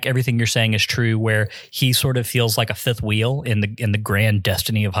think, Mike, everything you're saying is true, where he sort of feels like a fifth wheel in the grand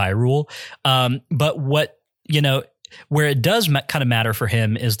destiny of Hyrule. But what, where it does kind of matter for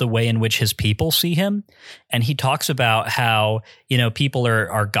him is the way in which his people see him. And he talks about how, people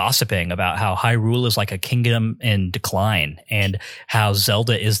are gossiping about how Hyrule is like a kingdom in decline and how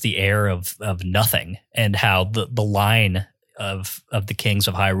Zelda is the heir of nothing and how the line of the kings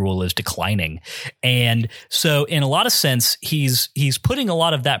of Hyrule is declining. And so in a lot of sense, he's putting a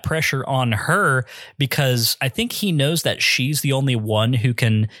lot of that pressure on her because I think he knows that she's the only one who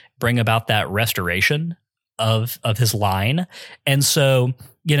can bring about that restoration of his line. And so,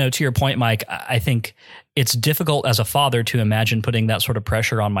 to your point, Mike, I think it's difficult as a father to imagine putting that sort of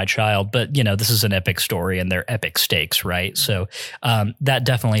pressure on my child. But, this is an epic story and they're epic stakes, right? So that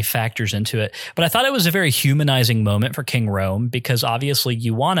definitely factors into it. But I thought it was a very humanizing moment for King Rome because obviously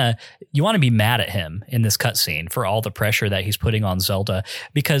you want to be mad at him in this cutscene for all the pressure that he's putting on Zelda,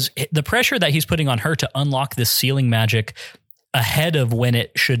 because the pressure that he's putting on her to unlock this sealing magic ahead of when it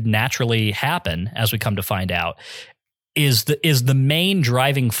should naturally happen, as we come to find out, is the main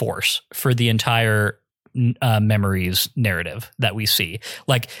driving force for the entire memories narrative that we see.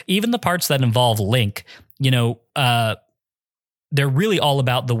 Like even the parts that involve Link, they're really all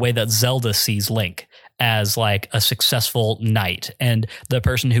about the way that Zelda sees Link as like a successful knight and the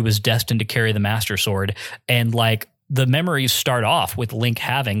person who was destined to carry the Master Sword. And like the memories start off with Link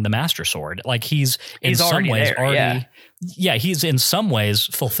having the Master Sword. Like he's in some ways already, he's in some ways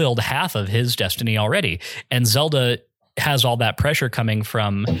fulfilled half of his destiny already. And Zelda has all that pressure coming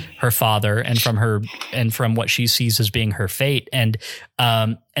from her father and from what she sees as being her fate. And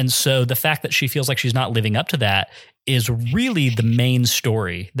so the fact that she feels like she's not living up to that is really the main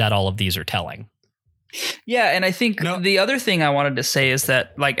story that all of these are telling. Yeah, and I think the other thing I wanted to say is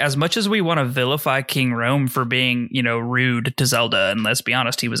that, like, as much as we want to vilify King Rome for being, rude to Zelda, and let's be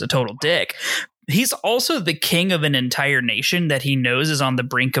honest, he was a total dick, he's also the king of an entire nation that he knows is on the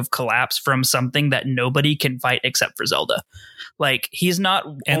brink of collapse from something that nobody can fight except for Zelda. Like, he's not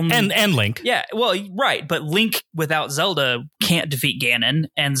and Link. Yeah, well, right, but Link without Zelda can't defeat Ganon,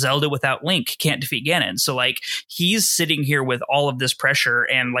 and Zelda without Link can't defeat Ganon. So, like, he's sitting here with all of this pressure,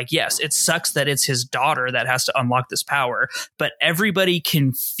 and, like, yes, it sucks that it's his daughter that has to unlock this power, but everybody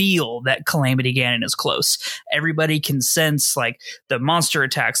can feel that Calamity Ganon is close. Everybody can sense, like, the monster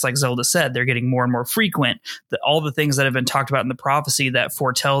attacks, like Zelda said, they're getting more and more frequent. All the things that have been talked about in the prophecy that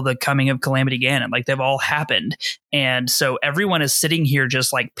foretell the coming of Calamity Ganon, like, they've all happened. And so everyone is sitting here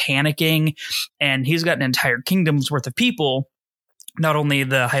just like panicking, and he's got an entire kingdom's worth of people, not only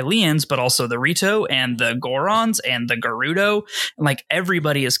the Hylians, but also the Rito and the Gorons and the Gerudo. And like,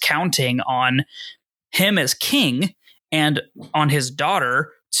 everybody is counting on him as king and on his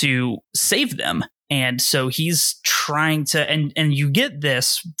daughter to save them. And so he's trying to, and you get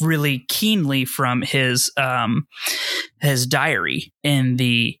this really keenly from his diary in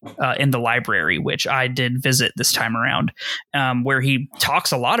the library, which I did visit this time around, where he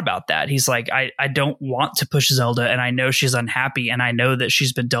talks a lot about that. He's like, I don't want to push Zelda, and I know she's unhappy, and I know that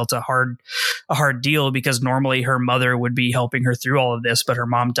she's been dealt a hard deal, because normally her mother would be helping her through all of this, but her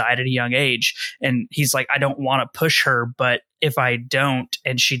mom died at a young age. And he's like, I don't want to push her, but if I don't,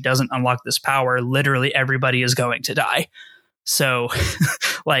 and she doesn't unlock this power, literally everybody is going to die. So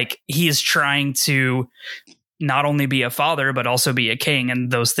like, he is trying to not only be a father, but also be a king.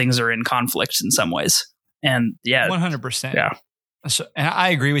 And those things are in conflict in some ways. And yeah, 100%. Yeah. So, and I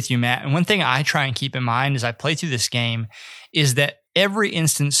agree with you, Matt. And one thing I try and keep in mind as I play through this game is that every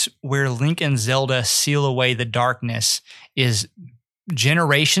instance where Link and Zelda seal away the darkness is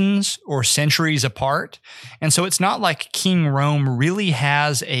generations or centuries apart. And so it's not like King Rome really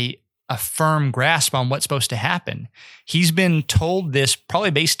has a firm grasp on what's supposed to happen. He's been told this probably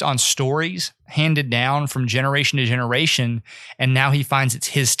based on stories handed down from generation to generation, and now he finds it's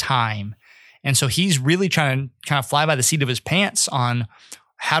his time. And so he's really trying to kind of fly by the seat of his pants on,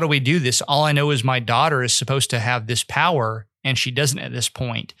 how do we do this? All I know is my daughter is supposed to have this power, and she doesn't at this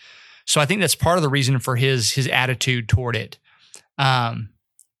point. So I think that's part of the reason for his attitude toward it. And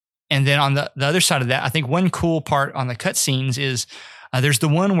then on the other side of that, I think one cool part on the cutscenes is there's the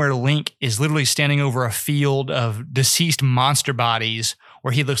one where Link is literally standing over a field of deceased monster bodies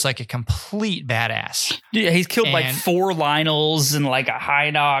where he looks like a complete badass. Yeah, he's killed like 4 Lynels and like a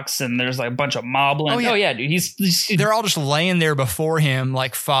Hinox, and there's like a bunch of moblins. Oh yeah, dude. He's they're all just laying there before him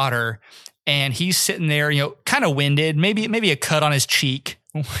like fodder, and he's sitting there, kind of winded, maybe a cut on his cheek,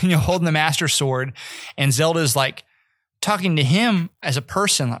 holding the Master Sword, and Zelda's like talking to him as a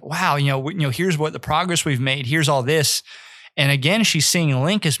person, like, wow, here's what the progress we've made. Here's all this. And again, she's seeing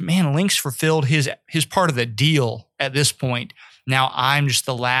Link as, man, Link's fulfilled his part of the deal at this point. Now I'm just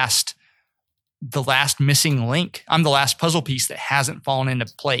the last missing link. I'm the last puzzle piece that hasn't fallen into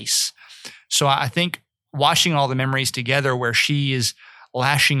place. So I think watching all the memories together where she is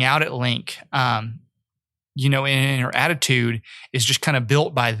lashing out at Link, in her attitude is just kind of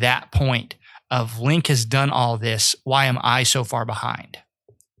built by that point of Link has done all this. Why am I so far behind?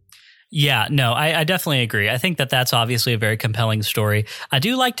 Yeah, no, I definitely agree. I think that that's obviously a very compelling story. I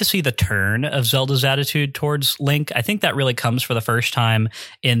do like to see the turn of Zelda's attitude towards Link. I think that really comes for the first time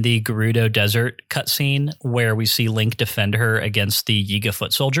in the Gerudo Desert cutscene, where we see Link defend her against the Yiga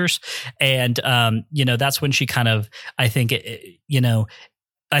foot soldiers. And, that's when she kind of, I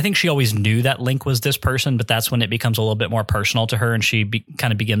think she always knew that Link was this person, but that's when it becomes a little bit more personal to her, and she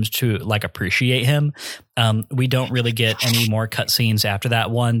kind of begins to like appreciate him. We don't really get any more cutscenes after that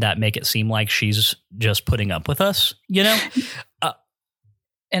one that make it seem like she's just putting up with us,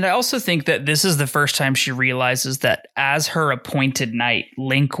 And I also think that this is the first time she realizes that as her appointed knight,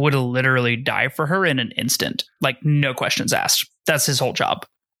 Link would literally die for her in an instant. Like, no questions asked. That's his whole job.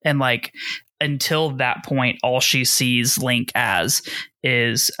 And like, until that point, all she sees Link as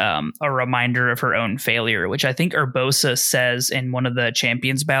is a reminder of her own failure, which I think Urbosa says in one of the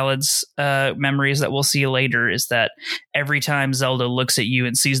Champions Ballads memories that we'll see later, is that every time Zelda looks at you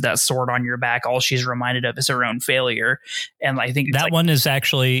and sees that sword on your back, all she's reminded of is her own failure. And I think one's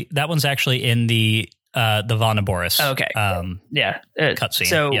actually in the Vanaboris. Okay. Cutscene.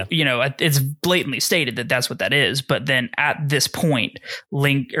 So, it's blatantly stated that that's what that is. But then at this point,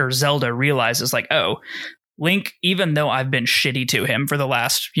 Link or Zelda realizes like, oh, Link, even though I've been shitty to him for the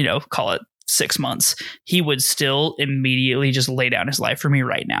last, call it 6 months, he would still immediately just lay down his life for me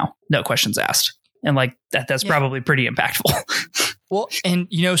right now. No questions asked. And like that's probably pretty impactful. Well, and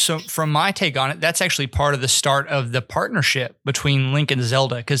so from my take on it, that's actually part of the start of the partnership between Link and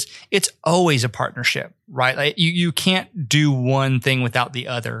Zelda, because it's always a partnership, right? Like you can't do one thing without the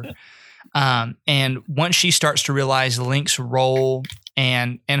other. And once she starts to realize Link's role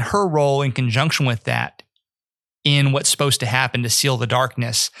and her role in conjunction with that in what's supposed to happen to seal the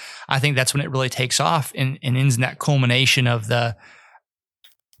darkness, I think that's when it really takes off and ends in that culmination of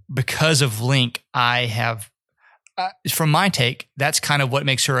because of Link, I have, from my take, that's kind of what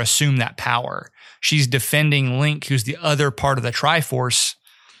makes her assume that power. She's defending Link, who's the other part of the Triforce,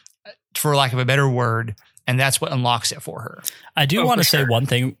 for lack of a better word, and that's what unlocks it for her. I do want to say one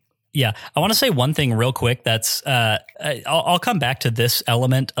thing. Yeah, I want to say one thing real quick. That's I'll come back to this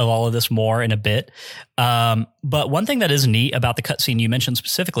element of all of this more in a bit. But one thing that is neat about the cutscene you mentioned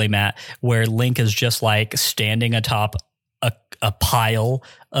specifically, Matt, where Link is just like standing atop a pile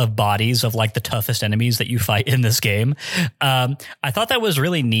of bodies of like the toughest enemies that you fight in this game. I thought that was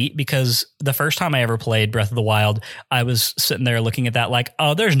really neat because the first time I ever played Breath of the Wild, I was sitting there looking at that like,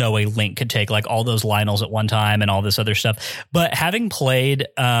 oh, there's no way Link could take like all those Lynels at one time and all this other stuff. But having played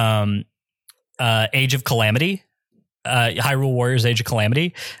Age of Calamity, Hyrule Warriors Age of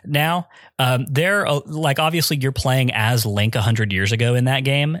Calamity now, they're like, obviously you're playing as Link 100 years ago in that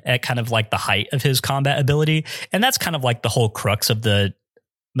game at kind of like the height of his combat ability. And that's kind of like the whole crux of the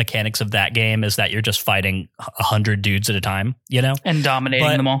mechanics of that game, is that you're just fighting 100 dudes at a time, and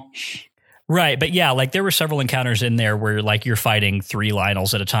dominating them all. Right. But yeah, like there were several encounters in there where like you're fighting 3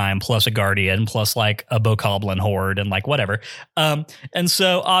 Lynels at a time, plus a Guardian, plus like a Bokoblin horde and like whatever. And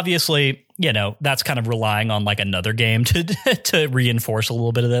so obviously, that's kind of relying on like another game to reinforce a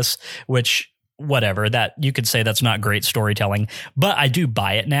little bit of this, which whatever, that you could say that's not great storytelling, but I do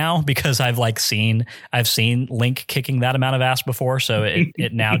buy it now because I've seen Link kicking that amount of ass before. So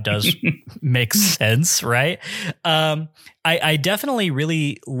it now does make sense. Right. I definitely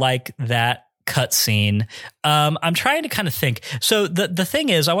really like that cutscene. I'm trying to kind of think. So the thing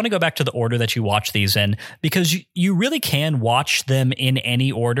is, I want to go back to the order that you watch these in, because you really can watch them in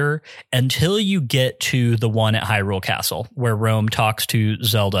any order until you get to the one at Hyrule Castle where Rome talks to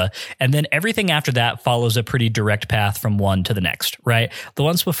Zelda. And then everything after that follows a pretty direct path from one to the next, right? The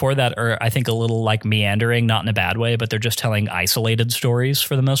ones before that are, I think, a little like meandering, not in a bad way, but they're just telling isolated stories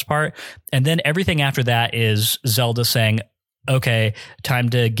for the most part. And then everything after that is Zelda saying, okay, time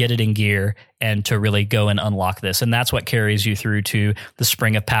to get it in gear and to really go and unlock this. And that's what carries you through to the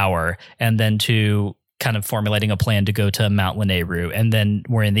Spring of Power, and then to kind of formulating a plan to go to Mount Lanayru. And then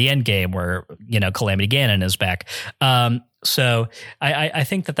we're in the end game where, Calamity Ganon is back. So I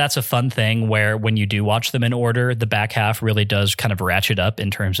think that that's a fun thing where when you do watch them in order, the back half really does kind of ratchet up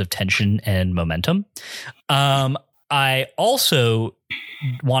in terms of tension and momentum. I also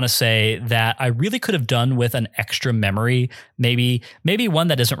want to say that I really could have done with an extra memory, maybe one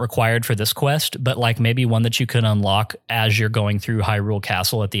that isn't required for this quest, but like maybe one that you can unlock as you're going through Hyrule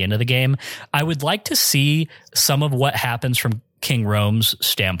Castle at the end of the game. I would like to see some of what happens from King Rome's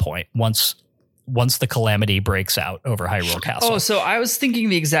standpoint once the calamity breaks out over Hyrule Castle. Oh, so I was thinking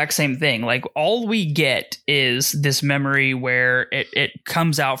the exact same thing. Like, all we get is this memory where it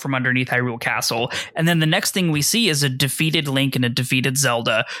comes out from underneath Hyrule Castle, and then the next thing we see is a defeated Link and a defeated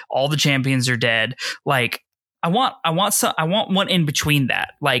Zelda. All the champions are dead. Like, I want one in between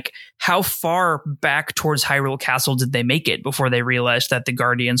that. Like, how far back towards Hyrule Castle did they make it before they realized that the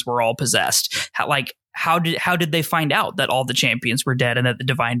Guardians were all possessed? How did they find out that all the champions were dead and that the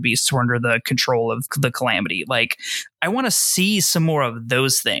divine beasts were under the control of the calamity? Like, I want to see some more of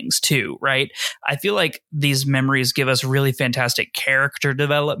those things too, right? I feel like these memories give us really fantastic character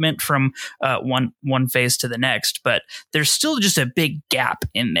development from one phase to the next, but there's still just a big gap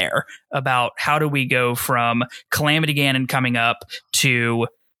in there about how do we go from Calamity Ganon coming up to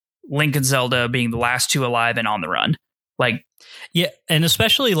Link and Zelda being the last two alive and on the run. Like, yeah, and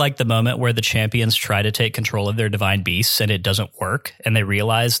especially like the moment where the champions try to take control of their divine beasts and it doesn't work, and they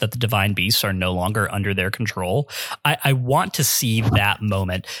realize that the divine beasts are no longer under their control. I want to see that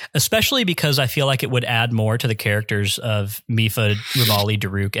moment, especially because I feel like it would add more to the characters of Mipha, Revali,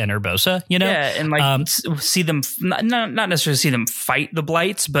 Daruk, and Urbosa, Yeah, and like see them, not necessarily see them fight the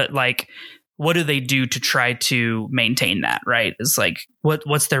blights, but like, what do they do to try to maintain that, right? It's like,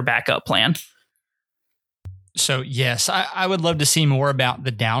 what's their backup plan? So yes, I would love to see more about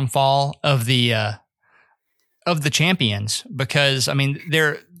the downfall of the champions, because I mean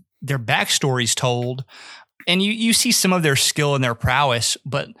their backstory's told, And you see some of their skill and their prowess,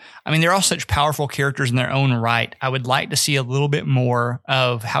 but I mean, they're all such powerful characters in their own right. I would like to see a little bit more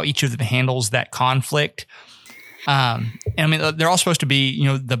of how each of them handles that conflict. And I mean, they're all supposed to be, you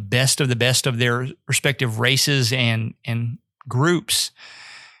know, the best of their respective races and groups.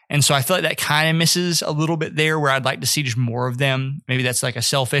 And so I feel like that kind of misses a little bit there, where I'd like to see just more of them. Maybe that's like a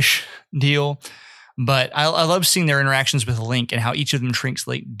selfish deal. But I love seeing their interactions with Link and how each of them treats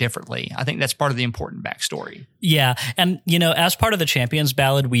Link differently. I think that's part of the important backstory. Yeah. And, you know, as part of the Champions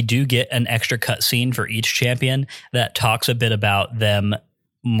Ballad, we do get an extra cutscene for each champion that talks a bit about them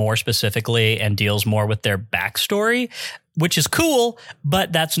more specifically and deals more with their backstory, which is cool,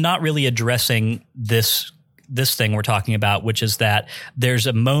 but that's not really addressing this thing we're talking about, which is that there's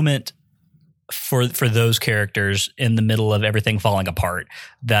a moment for those characters in the middle of everything falling apart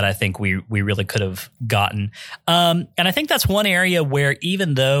that I think we really could have gotten. And I think that's one area where,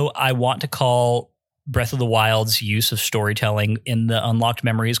 even though I want to call Breath of the Wild's use of storytelling in the Unlocked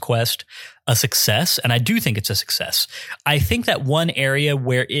Memories quest a success, and I do think it's a success, I think that one area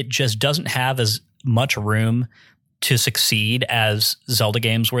where it just doesn't have as much room to succeed as Zelda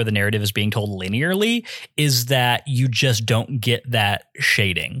games where the narrative is being told linearly is that you just don't get that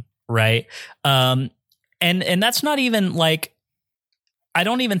shading. Right. And that's not even like, I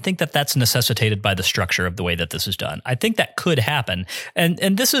don't even think that that's necessitated by the structure of the way that this is done. I think that could happen. And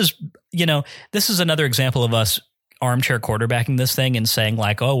this is, you know, this is another example of us armchair quarterbacking this thing and saying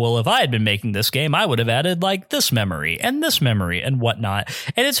like, oh, well, if I had been making this game, I would have added like this memory and whatnot.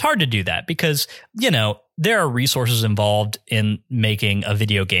 And it's hard to do that because, you know, there are resources involved in making a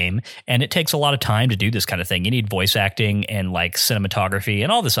video game, and it takes a lot of time to do this kind of thing. You need voice acting and like cinematography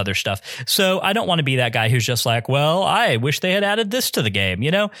and all this other stuff. So I don't want to be that guy who's just like, well, I wish they had added this to the game,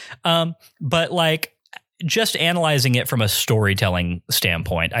 you know? But like just analyzing it from a storytelling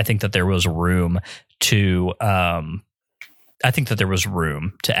standpoint, I think that there was room to add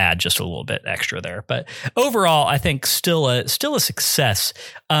just a little bit extra there. But overall, I think still a success.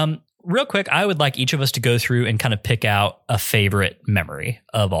 Real quick, I would like each of us to go through and kind of pick out a favorite memory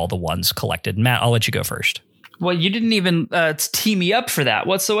of all the ones collected. Matt, I'll let you go first. Well, you didn't even tee me up for that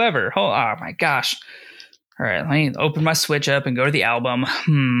whatsoever. Oh my gosh. All right, let me open my Switch up and go to the album.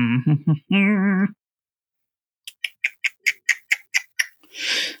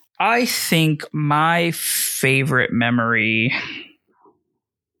 I think my favorite memory...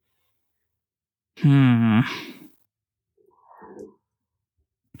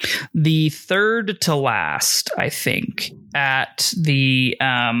 The third to last, I think, at the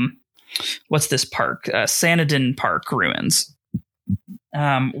what's this park? Sanadin Park ruins,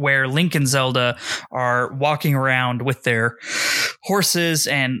 where Link and Zelda are walking around with their horses,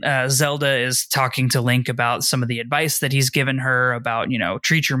 and Zelda is talking to Link about some of the advice that he's given her about, you know,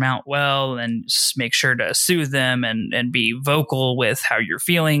 treat your mount well and make sure to soothe them and be vocal with how you're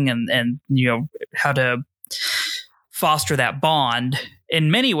feeling and you know, how to foster that bond. In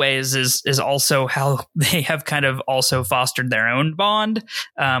many ways is also how they have kind of also fostered their own bond,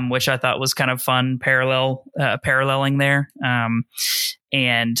 which I thought was kind of fun paralleling there.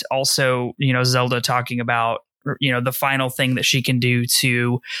 And also, you know, Zelda talking about, you know, the final thing that she can do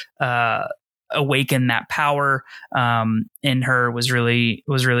to awaken that power in her was really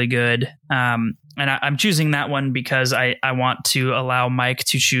good. And I'm choosing that one because I want to allow Mike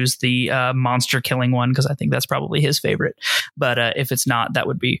to choose the monster killing one, because I think that's probably his favorite. But if it's not, that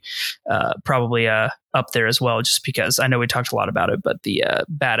would be probably up there as well, just because I know we talked a lot about it, but the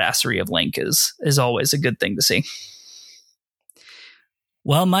badassery of Link is always a good thing to see.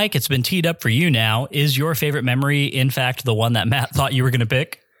 Well, Mike, it's been teed up for you now. Is your favorite memory, in fact, the one that Matt thought you were going to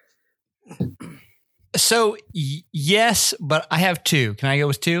pick? So, yes, but I have two. Can I go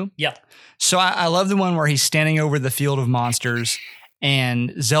with two? Yeah. So I love the one where he's standing over the field of monsters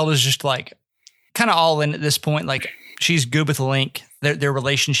and Zelda's just like kind of all in at this point. Like she's good with Link. Their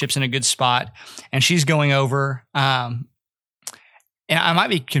relationship's in a good spot. And she's going over. And I might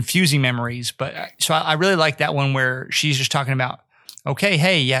be confusing memories, but so I really like that one where she's just talking about, okay,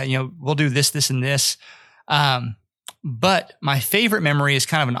 hey, yeah, you know, we'll do this, and this. But my favorite memory is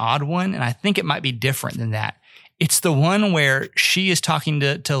kind of an odd one, and I think it might be different than that. It's the one where she is talking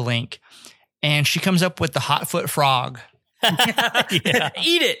to Link, and she comes up with the hot-foot frog. Yeah.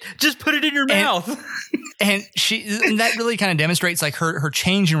 Eat it. Just put it in your mouth. And that really kind of demonstrates like her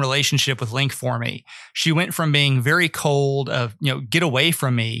change in relationship with Link for me. She went from being very cold of, you know, get away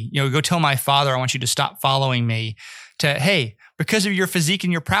from me, you know, go tell my father I want you to stop following me, to, hey, because of your physique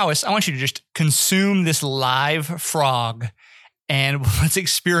and your prowess, I want you to just consume this live frog and let's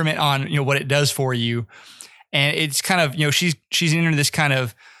experiment on, you know, what it does for you. And it's kind of, you know, she's into this kind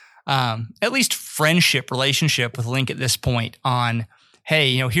of at least friendship relationship with Link at this point on,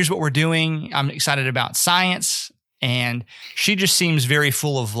 hey, here's what we're doing. I'm excited about science. And she just seems very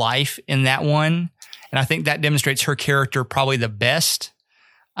full of life in that one. And I think that demonstrates her character probably the best.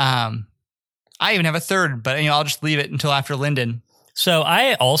 I even have a third, but I'll just leave it until after Lyndon. So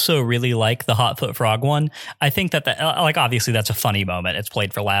I also really like the Hotfoot Frog one. I think that obviously that's a funny moment. It's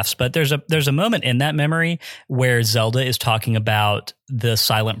played for laughs, but there's a moment in that memory where Zelda is talking about the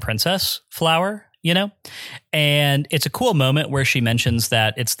Silent Princess flower, and it's a cool moment where she mentions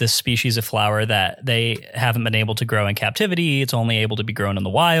that it's this species of flower that they haven't been able to grow in captivity. It's only able to be grown in the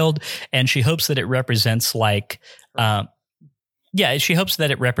wild. And she hopes that it represents she hopes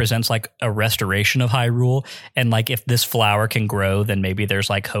that it represents like a restoration of Hyrule. And like, if this flower can grow, then maybe there's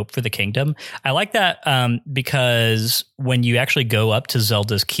like hope for the kingdom. I like that because when you actually go up to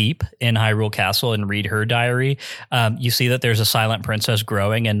Zelda's keep in Hyrule Castle and read her diary, you see that there's a Silent Princess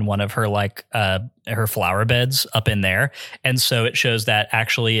growing in one of her her flower beds up in there. And so it shows that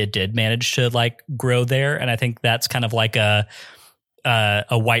actually it did manage to like grow there. And I think that's kind of like a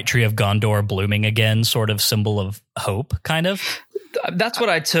White Tree of Gondor blooming again sort of symbol of hope, kind of. That's what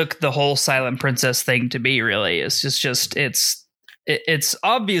I took the whole Silent Princess thing to be, really. It's just it's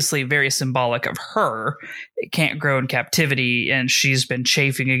obviously very symbolic of her. It can't grow in captivity, and she's been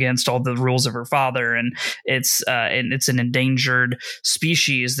chafing against all the rules of her father, and it's an endangered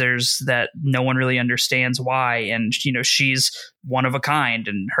species. There's that no one really understands why, and she's one of a kind,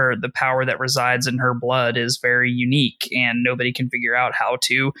 and the power that resides in her blood is very unique, and nobody can figure out how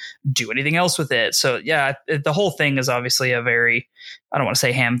to do anything else with it. So yeah, the whole thing is obviously a very, I don't want to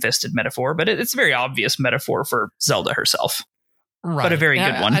say ham-fisted metaphor, but it's a very obvious metaphor for Zelda herself. Right. But a very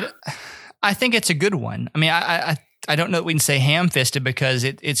good one. I think it's a good one. I mean, I don't know that we can say ham-fisted because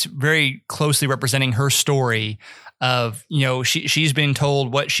it's very closely representing her story of, she's been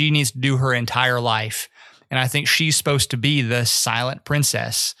told what she needs to do her entire life. And I think she's supposed to be the Silent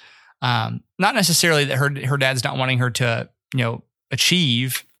Princess. Not necessarily that her dad's not wanting her to,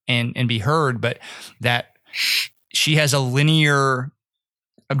 achieve and be heard, but that she has a linear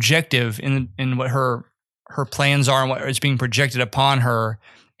objective in what her plans are and what is being projected upon her.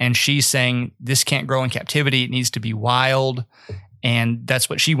 And she's saying this can't grow in captivity. It needs to be wild. And that's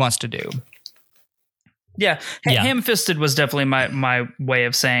what she wants to do. Yeah. Ham-fisted was definitely my way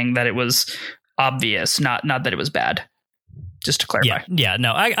of saying that it was obvious, not that it was bad. Just to clarify. Yeah,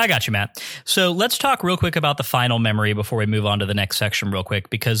 no, I got you, Matt. So let's talk real quick about the final memory before we move on to the next section real quick,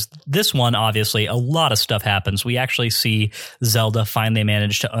 because this one, obviously, a lot of stuff happens. We actually see Zelda finally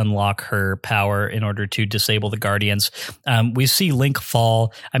manage to unlock her power in order to disable the Guardians. We see Link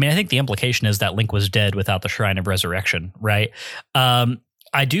fall. I mean, I think the implication is that Link was dead without the Shrine of Resurrection, right?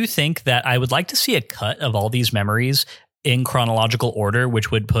 I do think that I would like to see a cut of all these memories in chronological order,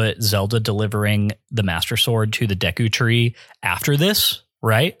 which would put Zelda delivering the Master Sword to the Deku Tree after this,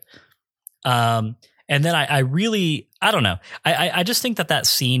 right? And then I don't know. I just think that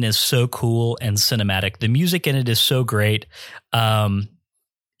scene is so cool and cinematic. The music in it is so great.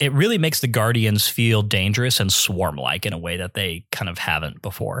 It really makes the Guardians feel dangerous and swarm-like in a way that they kind of haven't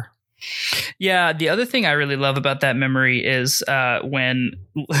before. Yeah, the other thing I really love about that memory is when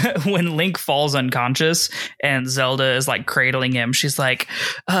Link falls unconscious and Zelda is like cradling him. She's like,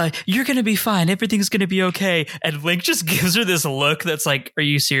 "You're gonna be fine. Everything's gonna be okay." And Link just gives her this look that's like, "Are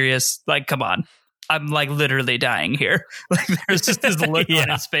you serious? Like, come on." I'm like literally dying here. Like, there's just this look on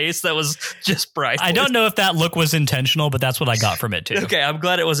his face that was just priceless. I don't know if that look was intentional, but that's what I got from it too. Okay, I'm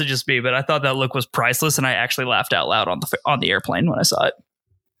glad it wasn't just me, but I thought that look was priceless, and I actually laughed out loud on the airplane when I saw it.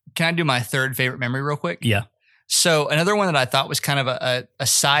 Can I do my third favorite memory real quick? Yeah. So another one that I thought was kind of a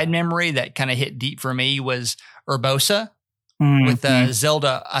side memory that kind of hit deep for me was Urbosa with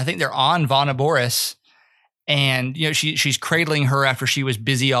Zelda. I think they're on Vana Boris, and she's cradling her after she was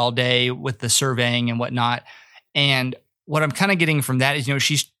busy all day with the surveying and whatnot. And what I'm kind of getting from that is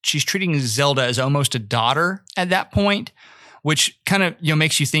she's treating Zelda as almost a daughter at that point, which kind of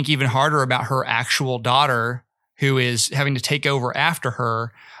makes you think even harder about her actual daughter who is having to take over after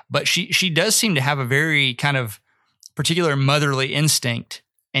her. But she does seem to have a very kind of particular motherly instinct,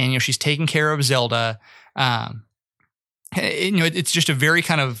 and she's taking care of Zelda. It's just a very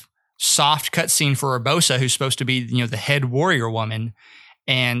kind of soft cutscene for Urbosa, who's supposed to be the head warrior woman,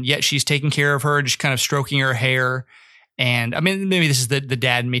 and yet she's taking care of her, just kind of stroking her hair. And I mean, maybe this is the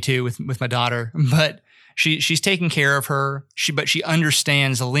dad in me too with my daughter, but she's taking care of her. But she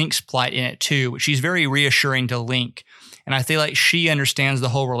understands Link's plight in it too. She's very reassuring to Link. And I feel like she understands the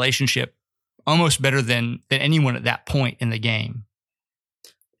whole relationship almost better than anyone at that point in the game.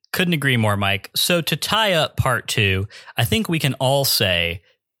 Couldn't agree more, Mike. So to tie up part two, I think we can all say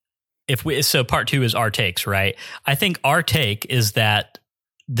so part 2 is our takes, right? I think our take is that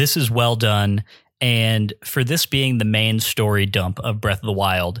this is well done. And for this being the main story dump of Breath of the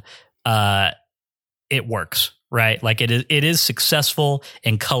Wild, it works, right? Like it is successful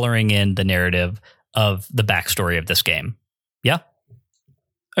in coloring in the narrative of the backstory of this game. Yeah.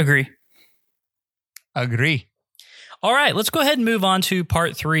 Agree. All right, let's go ahead and move on to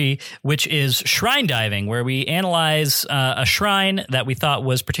part 3, which is shrine diving, where we analyze a shrine that we thought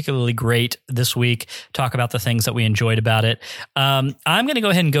was particularly great this week, talk about the things that we enjoyed about it. I'm going to go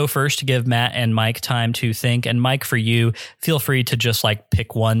ahead and go first to give Matt and Mike time to think. And Mike, for you, feel free to just like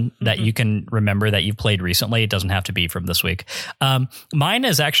pick one that you can remember that you've played recently. It doesn't have to be from this week. Mine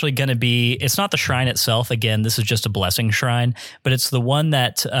is actually going to be, it's not the shrine itself. Again, this is just a blessing shrine, but it's the one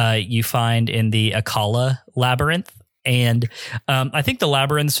that you find in the Akala Labyrinth. And I think the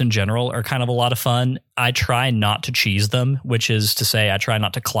labyrinths in general are kind of a lot of fun. I try not to cheese them, which is to say I try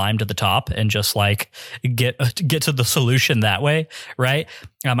not to climb to the top and just like get to the solution that way, right?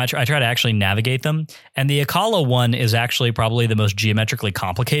 I try to actually navigate them. And the Akala one is actually probably the most geometrically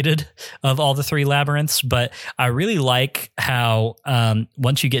complicated of all the 3 labyrinths. But I really like how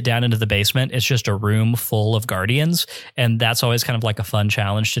once you get down into the basement, it's just a room full of guardians. And that's always kind of like a fun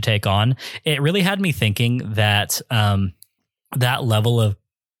challenge to take on. It really had me thinking that that level of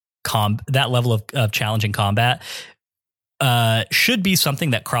challenging combat should be something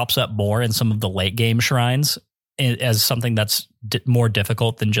that crops up more in some of the late game shrines as something that's more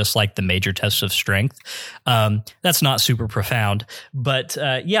difficult than just like the major tests of strength. That's not super profound, but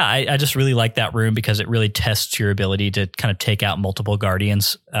I just really like that room because it really tests your ability to kind of take out multiple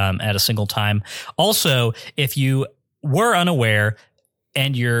guardians at a single time. Also, if you were unaware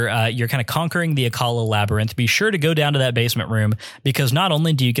and you're kind of conquering the Akala Labyrinth, be sure to go down to that basement room, because not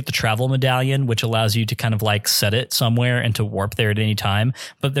only do you get the travel medallion, which allows you to kind of like set it somewhere and to warp there at any time,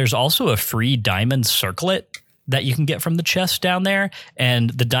 but there's also a free diamond circlet that you can get from the chest down there.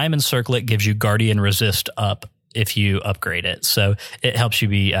 And the diamond circlet gives you Guardian Resist up if you upgrade it. So it helps you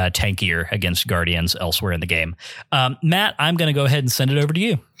be tankier against guardians elsewhere in the game. Matt, I'm going to go ahead and send it over to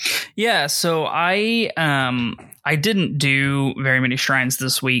you. Yeah, so I didn't do very many shrines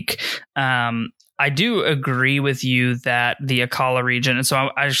this week. I do agree with you that the Akala region, and so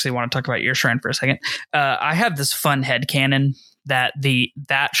I actually want to talk about your shrine for a second. I have this fun headcanon that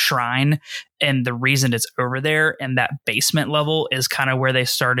that shrine and the reason it's over there and that basement level is kind of where they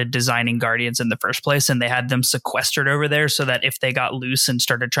started designing guardians in the first place, and they had them sequestered over there so that if they got loose and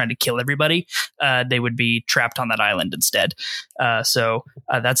started trying to kill everybody, they would be trapped on that island instead. So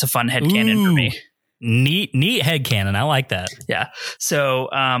that's a fun headcanon for me. Neat headcanon. I like that. Yeah. So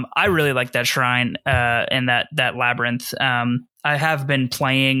I really like that shrine and that labyrinth. I have been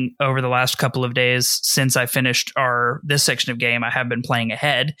playing over the last couple of days since I finished this section of game. I have been playing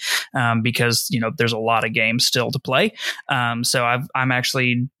ahead because there's a lot of games still to play. So I'm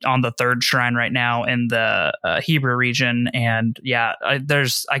actually on the 3rd shrine right now in the Hebra region, and yeah,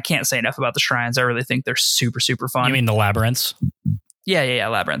 I can't say enough about the shrines. I really think they're super super fun. You mean the labyrinths? Yeah,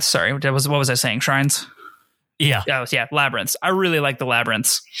 labyrinths. Sorry, what was I saying? Shrines? Yeah. Oh, yeah, labyrinths. I really like the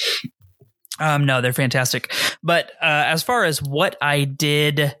labyrinths. No, they're fantastic. But as far as what I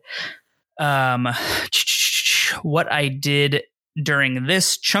did during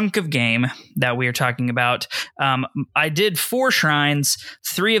this chunk of game that we are talking about, I did 4 shrines.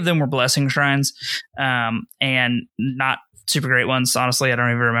 3 of them were blessing shrines, and not super great ones. Honestly, I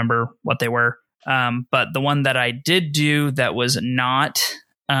don't even remember what they were. But the one that I did do that was not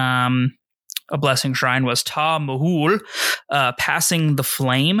a blessing shrine was Ta Mahul, Passing the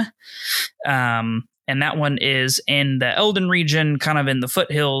Flame. And that one is in the Elden region, kind of in the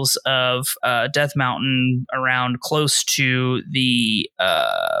foothills of Death Mountain, around close to the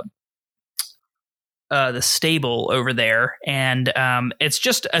stable over there. And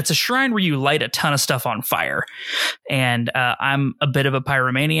it's a shrine where you light a ton of stuff on fire. And I'm a bit of a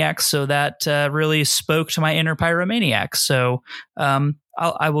pyromaniac, so that really spoke to my inner pyromaniac. So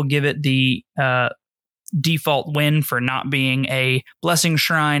I will give it the default win for not being a blessing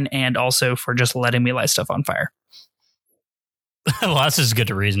shrine, and also for just letting me light stuff on fire. Well, that's as good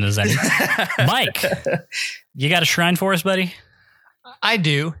a reason as any. Mike, you got a shrine for us, buddy? I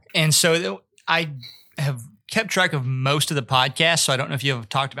do. And so I have kept track of most of the podcast, so I don't know if you have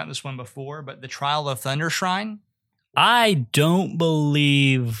talked about this one before, but the Trial of Thunder Shrine. I don't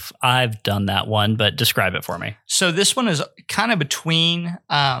believe I've done that one, but describe it for me. So this one is kind of between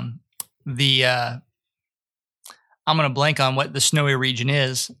I'm going to blank on what the snowy region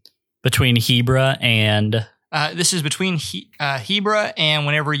is. Between Hebra and... this is between Hebra and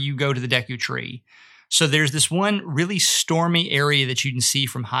whenever you go to the Deku Tree. So there's this one really stormy area that you can see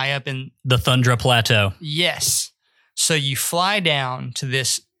from high up in The Thundra Plateau. Yes. So you fly down to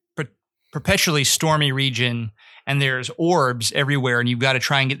this perpetually stormy region, and there's orbs everywhere, and you've got to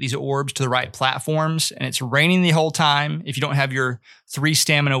try and get these orbs to the right platforms, and it's raining the whole time. If you don't have your 3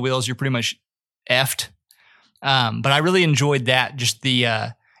 stamina wheels, you're pretty much effed. But I really enjoyed that. Just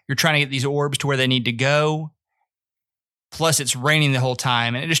the you're trying to get these orbs to where they need to go. Plus, it's raining the whole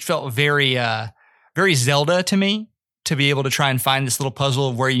time, and it just felt very, very Zelda to me to be able to try and find this little puzzle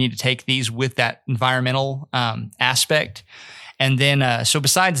of where you need to take these with that environmental aspect. And then, so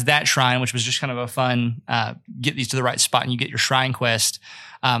besides that shrine, which was just kind of a fun get these to the right spot and you get your shrine quest,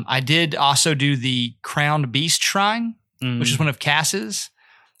 I did also do the Crowned Beast shrine, which is one of Cass's.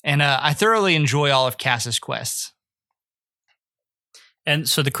 And I thoroughly enjoy all of Cass's quests. And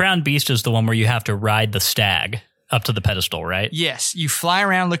so the Crowned Beast is the one where you have to ride the stag up to the pedestal, right? Yes. You fly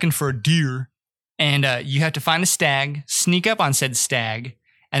around looking for a deer, and you have to find a stag, sneak up on said stag,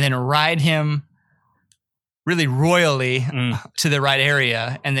 and then ride him really royally to the right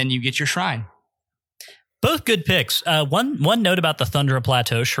area, and then you get your shrine. Both good picks. One note about the Thundra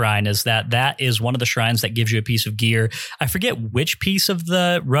Plateau Shrine is that is one of the shrines that gives you a piece of gear. I forget which piece of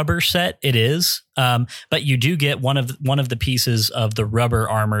the rubber set it is, but you do get one of the pieces of the rubber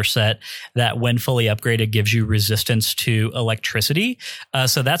armor set that, when fully upgraded, gives you resistance to electricity.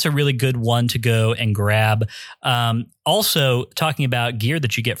 So that's a really good one to go and grab. Also, talking about gear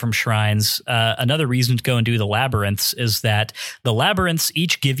that you get from shrines, another reason to go and do the labyrinths is that the labyrinths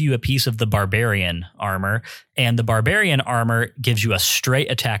each give you a piece of the barbarian armor, and the barbarian armor gives you a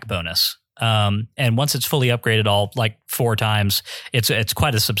straight attack bonus. And once it's fully upgraded all like 4 times, it's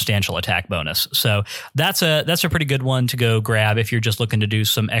quite a substantial attack bonus. So that's a pretty good one to go grab if you're just looking to do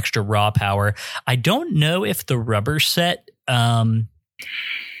some extra raw power. I don't know if the rubber set,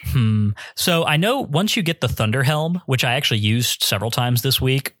 So I know once you get the Thunder Helm, which I actually used several times this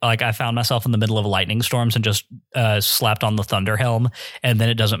week, like I found myself in the middle of lightning storms and just slapped on the Thunder Helm, and then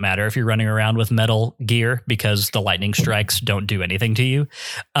it doesn't matter if you're running around with metal gear because the lightning strikes don't do anything to you.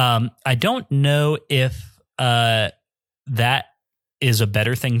 I don't know if that is a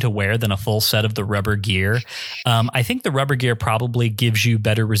better thing to wear than a full set of the rubber gear. I think the rubber gear probably gives you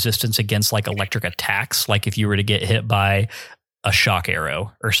better resistance against like electric attacks, like if you were to get hit by a shock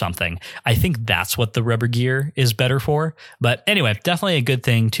arrow or something. I think that's what the rubber gear is better for. But anyway, definitely a good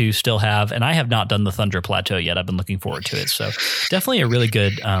thing to still have. And I have not done the Thundra Plateau yet. I've been looking forward to it. So definitely a really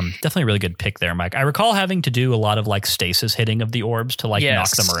good pick there, Mike. I recall having to do a lot of like stasis hitting of the orbs to like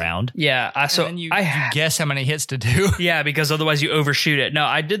knock them around. Yeah. So you guess how many hits to do. Yeah, because otherwise you overshoot it. No,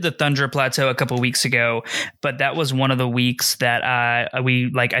 I did the Thundra Plateau a couple weeks ago, but that was one of the weeks that I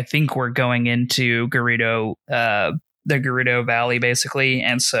think we're going into Gerudo, the Gerudo Valley, basically.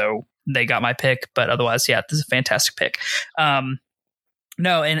 And so they got my pick. But otherwise, yeah, this is a fantastic pick.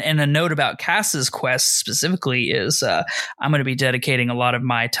 No, and a note about Cass's quest specifically is I'm going to be dedicating a lot of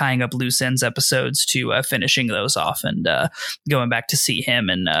my Tying Up Loose Ends episodes to finishing those off and going back to see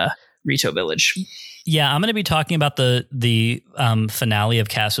him in Rito Village. Yeah, I'm going to be talking about the finale of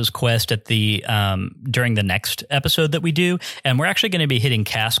Cass's quest at the during the next episode that we do, and we're actually going to be hitting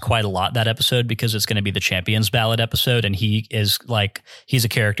Cass quite a lot that episode because it's going to be the Champions Ballad episode, and he's a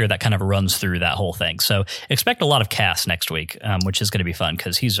character that kind of runs through that whole thing. So expect a lot of Cass next week, which is going to be fun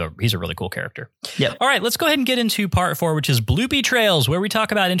because he's a really cool character. Yeah. All right, let's go ahead and get into part 4, which is Bloopy Trails, where we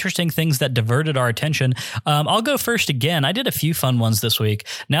talk about interesting things that diverted our attention. I'll go first again. I did a few fun ones this week.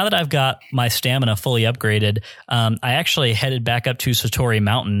 Now that I've got my stamina fully upgraded, I actually headed back up to Satori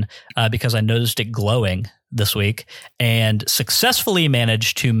Mountain because I noticed it glowing this week and successfully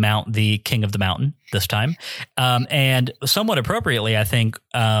managed to mount the King of the Mountain this time. And somewhat appropriately, I think,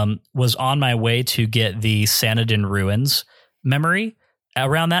 was on my way to get the Sanadin Ruins memory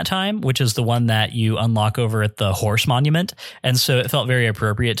around that time, which is the one that you unlock over at the horse monument. And so it felt very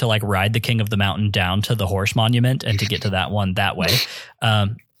appropriate to like ride the King of the Mountain down to the horse monument and to get to that one that way.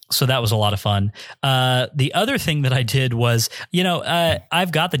 So that was a lot of fun. The other thing that I did was,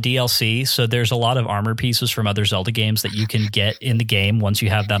 I've got the DLC, so there's a lot of armor pieces from other Zelda games that you can get in the game once you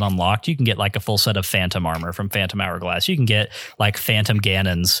have that unlocked. You can get like a full set of Phantom armor from Phantom Hourglass. You can get like Phantom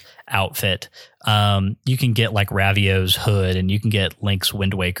Ganon's outfit. You can get like Ravio's hood, and you can get Link's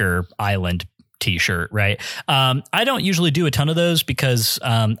Wind Waker Island t-shirt, right? I don't usually do a ton of those because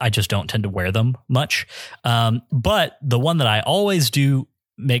I just don't tend to wear them much. But the one that I always do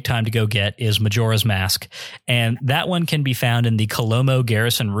make time to go get is Majora's Mask, and that one can be found in the Kolomo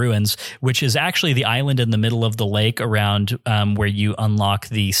Garrison Ruins, which is actually the island in the middle of the lake around where you unlock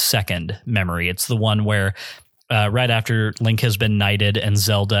the second memory. It's the one where right after Link has been knighted and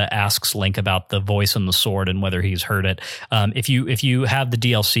Zelda asks Link about the voice and the sword and whether he's heard it. If you have the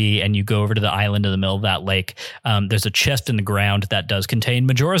DLC and you go over to the island in the middle of that lake, there's a chest in the ground that does contain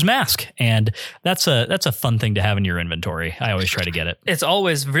Majora's Mask, and that's a fun thing to have in your inventory. I always try to get it. It's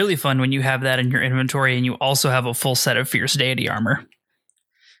always really fun when you have that in your inventory and you also have a full set of Fierce Deity armor.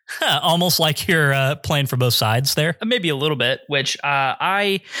 Almost like you're playing for both sides there. Maybe a little bit, which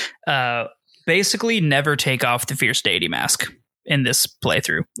I basically never take off the Fierce Deity mask in this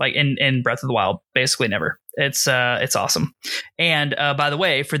playthrough. Like in Breath of the Wild, basically never. It's awesome. And by the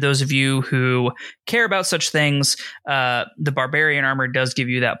way, for those of you who care about such things, the Barbarian armor does give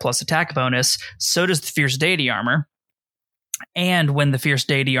you that plus attack bonus. So does the Fierce Deity armor. And when the Fierce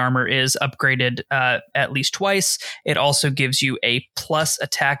Deity armor is upgraded at least twice, it also gives you a plus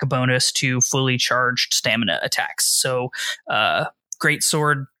attack bonus to fully charged stamina attacks. So great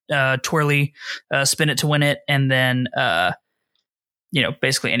sword, twirly, spin it to win it, and then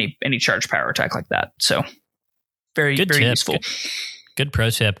basically any charge power attack like that. So very useful. Good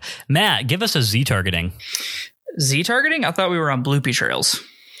pro tip. Matt, give us a Z targeting. Z targeting? I thought we were on Bloopy Trails.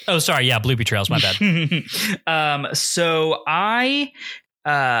 Oh, sorry. Yeah, Bloopy Trails. My bad. So I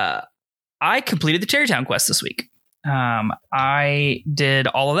completed the Terrytown quest this week. I did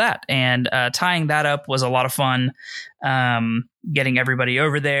all of that, and tying that up was a lot of fun. Getting everybody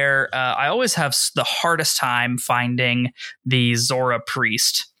over there. I always have the hardest time finding the Zora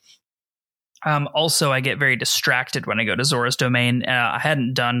priest. Also, I get very distracted when I go to Zora's Domain. I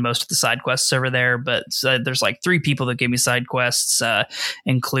hadn't done most of the side quests over there, but there's like 3 people that gave me side quests,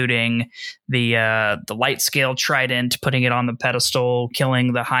 including the light scale trident, putting it on the pedestal,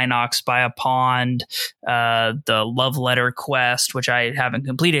 killing the Hinox by a pond, the love letter quest, which I haven't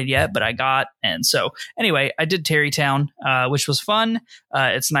completed yet, but I got. And so anyway, I did Terrytown, which was fun.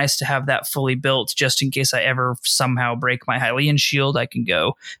 It's nice to have that fully built just in case I ever somehow break my Hylian shield. I can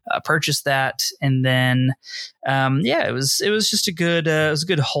go purchase that. And then, it was just a good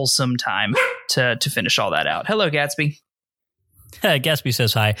wholesome time to finish all that out. Hello, Gatsby. Gatsby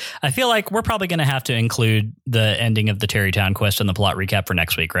says hi. I feel like we're probably going to have to include the ending of the Terrytown quest in the plot recap for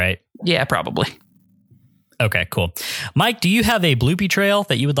next week, right? Yeah, probably. Okay, cool. Mike, do you have a bloopy trail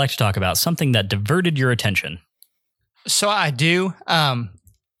that you would like to talk about? Something that diverted your attention? So I do.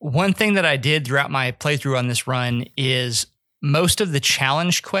 One thing that I did throughout my playthrough on this run is most of the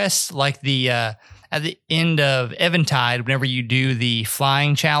challenge quests, like the at the end of Eventide, whenever you do the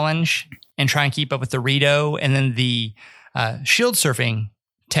flying challenge and try and keep up with the Rito, and then the shield surfing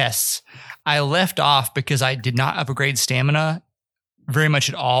tests, I left off because I did not upgrade stamina very much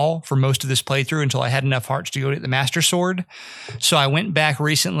at all for most of this playthrough until I had enough hearts to go get the Master Sword. So I went back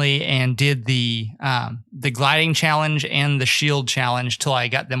recently and did the gliding challenge and the shield challenge till I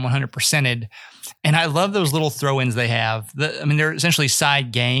got them 100%ed. And I love those little throw-ins they have. They're essentially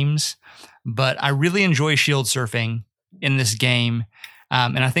side games, but I really enjoy shield surfing in this game.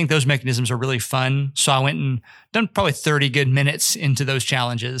 And I think those mechanisms are really fun. So I went and done probably 30 good minutes into those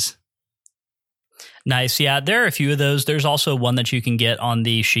challenges. Nice. Yeah, there are a few of those. There's also one that you can get on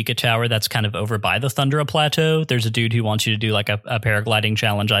the Sheikah Tower that's kind of over by the Thundra Plateau. There's a dude who wants you to do like a paragliding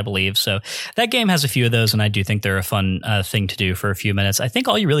challenge, I believe. So that game has a few of those, and I do think they're a fun thing to do for a few minutes. I think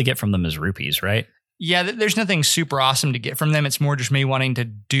all you really get from them is rupees, right? Yeah, there's nothing super awesome to get from them. It's more just me wanting to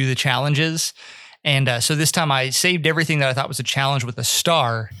do the challenges. And so this time I saved everything that I thought was a challenge with a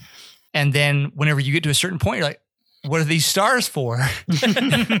star. And then whenever you get to a certain point, you're like, what are these stars for?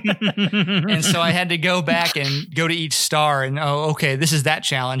 And so I had to go back and go to each star and, okay, this is that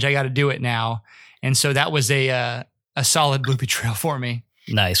challenge. I got to do it now. And so that was a solid bloopy trail for me.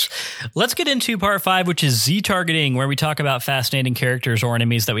 Nice. Let's get into part 5, which is Z targeting, where we talk about fascinating characters or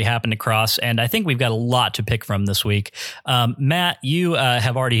enemies that we happen across. And I think we've got a lot to pick from this week. Matt, you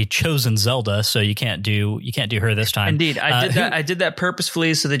have already chosen Zelda, so you can't do her this time. Indeed, I did that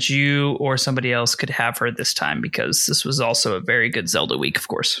purposefully so that you or somebody else could have her this time, because this was also a very good Zelda week, of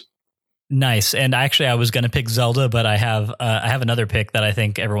course. Nice. And actually, I was going to pick Zelda, but I have another pick that I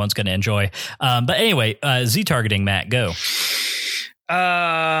think everyone's going to enjoy. But anyway, Z targeting, Matt, go.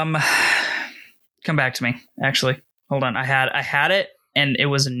 Come back to me. Actually, hold on. I had it, and it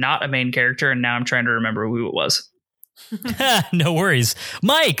was not a main character, and now I'm trying to remember who it was. No worries.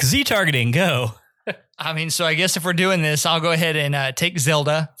 Mike, Z targeting, go. So I guess if we're doing this, I'll go ahead and take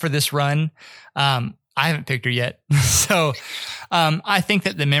Zelda for this run. I haven't picked her yet. So I think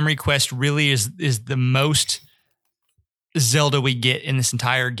that the memory quest really is the most Zelda we get in this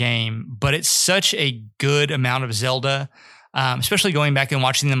entire game, but it's such a good amount of Zelda. Especially going back and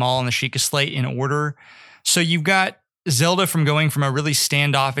watching them all on the Sheikah slate in order. So you've got Zelda from going from a really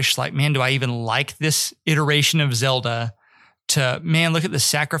standoffish, like, man, do I even like this iteration of Zelda, to, man, look at the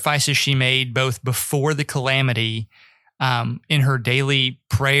sacrifices she made both before the calamity, in her daily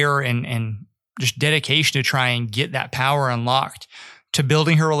prayer and just dedication to try and get that power unlocked, to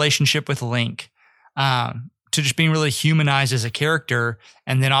building her relationship with Link, to just being really humanized as a character,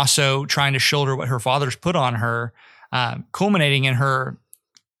 and then also trying to shoulder what her father's put on her, culminating in her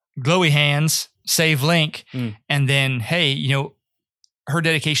glowy hands, save Link, and then, hey, you know, her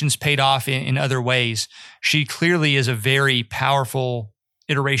dedication's paid off in other ways. She clearly is a very powerful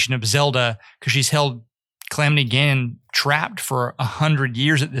iteration of Zelda because she's held Calamity Ganon trapped for 100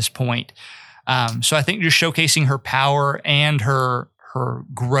 years at this point. So I think just showcasing her power and her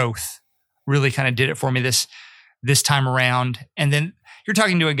growth really kind of did it for me this time around. And then you're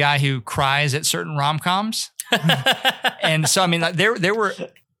talking to a guy who cries at certain rom-coms. And so, I mean, like, there were,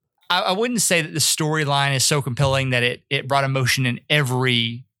 I wouldn't say that the storyline is so compelling that it brought emotion in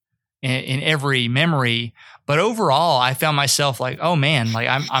every memory, but overall I found myself like, oh man, like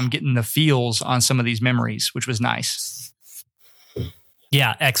I'm getting the feels on some of these memories, which was nice.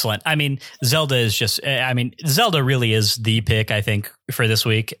 Yeah, excellent. I mean, Zelda really is the pick, I think, for this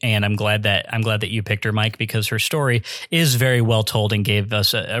week, and I'm glad that you picked her, Mike, because her story is very well told and gave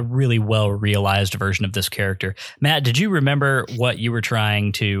us a really well realized version of this character. Matt, did you remember what you were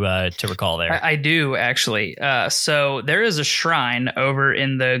trying to recall there? I do, actually. So there is a shrine over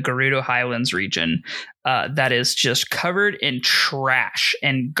in the Gerudo Highlands region that is just covered in trash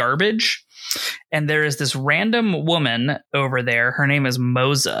and garbage. And there is this random woman over there. Her name is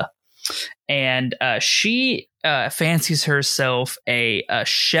Moza. And she fancies herself a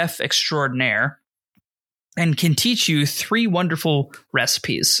chef extraordinaire and can teach you 3 wonderful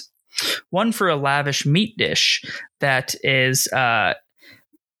recipes. One for a lavish meat dish that is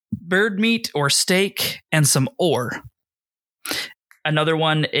bird meat or steak and some ore. Another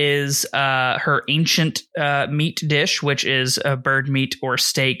one is her ancient meat dish, which is a bird meat or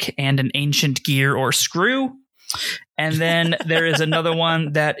steak and an ancient gear or screw. And then there is another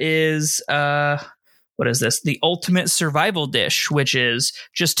one that is, what is this? The ultimate survival dish, which is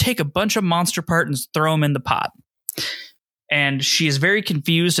just take a bunch of monster parts and throw them in the pot. And she is very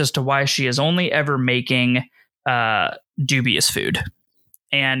confused as to why she is only ever making dubious food.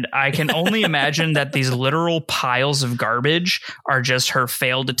 And I can only imagine that these literal piles of garbage are just her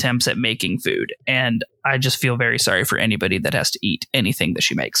failed attempts at making food. And I just feel very sorry for anybody that has to eat anything that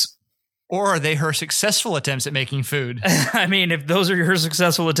she makes. Or are they her successful attempts at making food? I mean, if those are her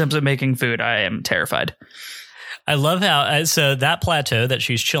successful attempts at making food, I am terrified. I love how so that plateau that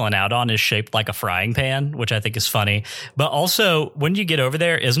she's chilling out on is shaped like a frying pan, which I think is funny. But also, when you get over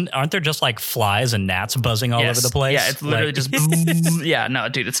there, aren't there just like flies and gnats buzzing all over the place? Yeah, it's literally just yeah, no,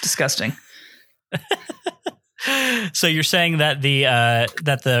 dude, it's disgusting. So you're saying that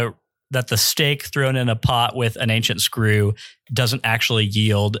the steak thrown in a pot with an ancient screw doesn't actually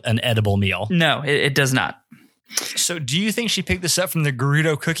yield an edible meal? No, it does not. So do you think she picked this up from the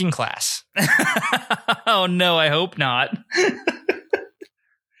Gerudo cooking class? Oh, no, I hope not.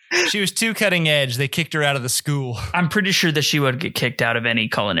 She was too cutting edge. They kicked her out of the school. I'm pretty sure that she would get kicked out of any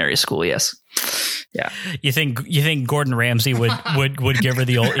culinary school, yes. Yeah. You think Gordon Ramsay would give her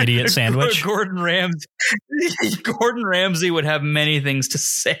the old idiot sandwich? Gordon Ramsay would have many things to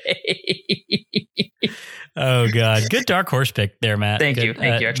say. Oh, God. Good dark horse pick there, Matt. Thank you.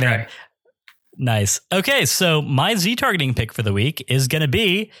 I tried. Nice. Okay, so my Z targeting pick for the week is going to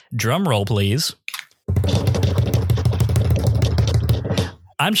be, drum roll please,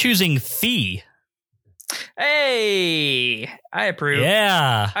 I'm choosing Fie. Hey, I approve.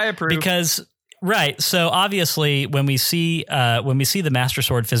 Yeah, I approve. Because right, so obviously when we see the Master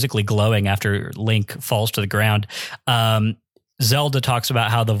Sword physically glowing after Link falls to the ground, Zelda talks about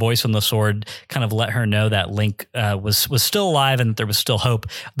how the voice on the sword kind of let her know that Link was still alive and that there was still hope.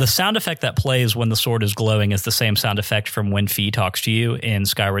 The sound effect that plays when the sword is glowing is the same sound effect from when Fie talks to you in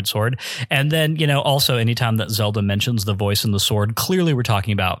Skyward Sword. And then, also anytime that Zelda mentions the voice in the sword, clearly we're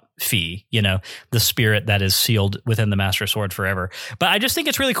talking about Fie, the spirit that is sealed within the Master Sword forever. But I just think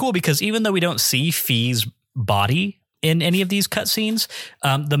it's really cool because even though we don't see Fie's body in any of these cutscenes,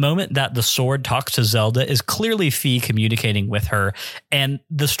 the moment that the sword talks to Zelda is clearly Fie communicating with her. And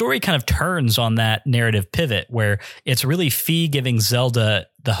the story kind of turns on that narrative pivot where it's really Fie giving Zelda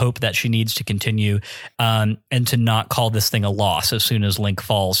the hope that she needs to continue and to not call this thing a loss as soon as Link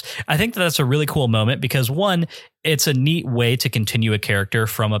falls. I think that's a really cool moment because one, it's a neat way to continue a character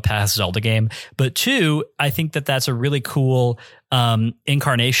from a past Zelda game. But two, I think that that's a really cool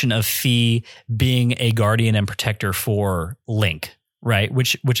incarnation of Fie being a guardian and protector for Link. right?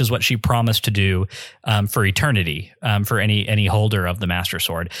 Which is what she promised to do for eternity, for any holder of the Master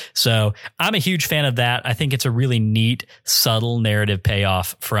Sword. So I'm a huge fan of that. I think it's a really neat, subtle narrative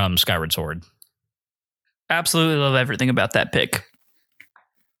payoff from Skyward Sword. Absolutely love everything about that pick.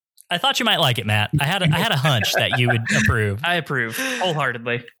 I thought you might like it, Matt. I had a hunch that you would approve. I approve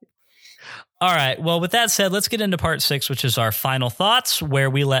wholeheartedly. All right. Well, with that said, let's get into part 6, which is our final thoughts, where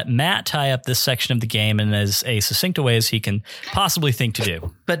we let Matt tie up this section of the game in as a succinct a way as he can possibly think to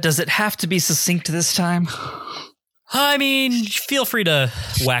do. But does it have to be succinct this time? I mean, feel free to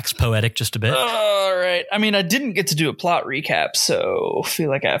wax poetic just a bit. All right. I mean, I didn't get to do a plot recap, so I feel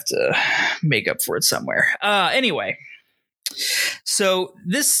like I have to make up for it somewhere. Anyway. So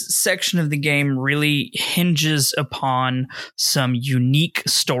this section of the game really hinges upon some unique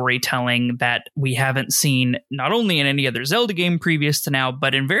storytelling that we haven't seen not only in any other Zelda game previous to now,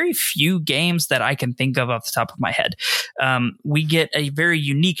 but in very few games that I can think of off the top of my head. We get a very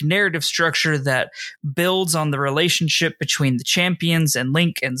unique narrative structure that builds on the relationship between the champions and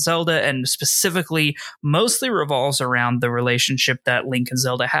Link and Zelda, and specifically mostly revolves around the relationship that Link and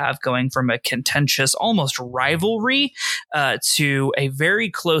Zelda have, going from a contentious, almost rivalry to a very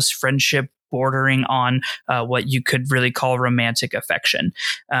close friendship bordering on what you could really call romantic affection,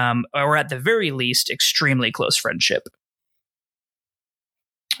 or at the very least, extremely close friendship.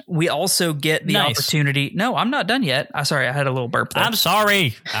 We also get the opportunity. No, I'm not done yet. Sorry, I had a little burp there. I'm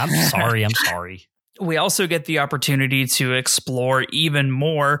sorry. We also get the opportunity to explore even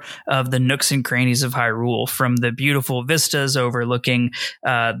more of the nooks and crannies of Hyrule, from the beautiful vistas overlooking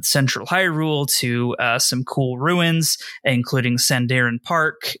central Hyrule to some cool ruins, including Sandarin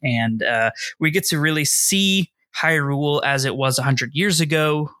Park. And we get to really see Hyrule as it was 100 years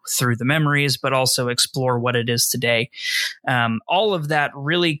ago through the memories, but also explore what it is today. All of that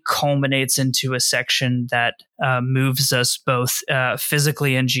really culminates into a section that moves us both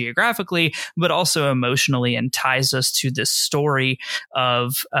physically and geographically, but also emotionally, and ties us to this story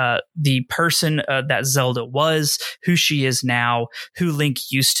of the person that Zelda was, who she is now, who Link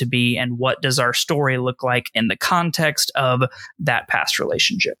used to be, and what does our story look like in the context of that past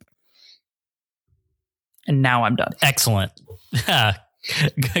relationship. And now I'm done. Excellent.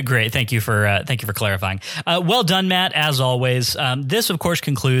 Great. Thank you for clarifying. Well done, Matt, as always. This, of course,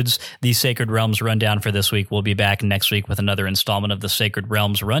 concludes the Sacred Realms rundown for this week. We'll be back next week with another installment of the Sacred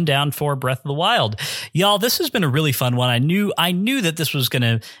Realms rundown for Breath of the Wild. Y'all, this has been a really fun one. I knew that this was going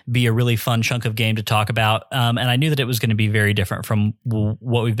to be a really fun chunk of game to talk about, and I knew that it was going to be very different from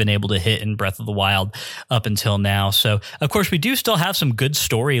what we've been able to hit in Breath of the Wild up until now. So, of course, we do still have some good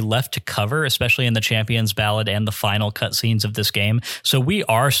story left to cover, especially in the Champions Ballad and the final cutscenes of this game. So we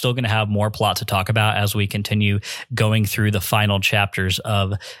are still going to have more plot to talk about as we continue going through the final chapters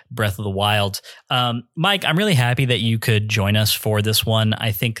of Breath of the Wild. Mike, I'm really happy that you could join us for this one.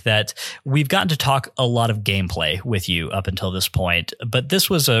 I think that we've gotten to talk a lot of gameplay with you up until this point, but this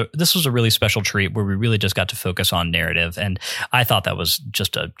was a really special treat where we really just got to focus on narrative, and I thought that was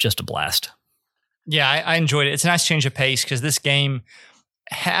just a blast. Yeah, I enjoyed it. It's a nice change of pace because this game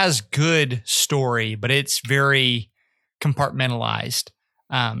has good story, but it's very compartmentalized.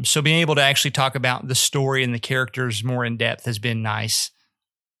 So being able to actually talk about the story and the characters more in depth has been nice.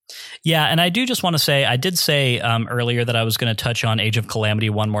 Yeah, and I do just want to say, I did say earlier that I was going to touch on Age of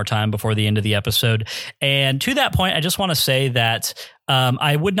Calamity one more time before the end of the episode. And to that point, I just want to say that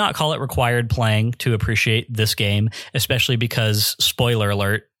I would not call it required playing to appreciate this game, especially because, spoiler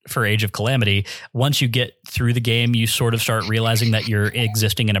alert, for Age of Calamity, once you get through the game, you sort of start realizing that you're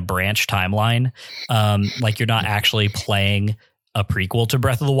existing in a branch timeline. Like you're not actually playing a prequel to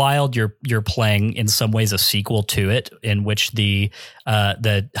Breath of the Wild. You're playing in some ways a sequel to it, in which the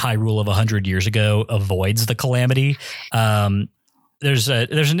Hyrule of 100 years ago avoids the calamity. There's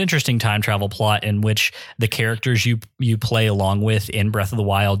an interesting time travel plot in which the characters you play along with in Breath of the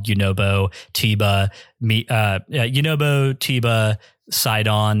Wild, Yunobo, Tiba,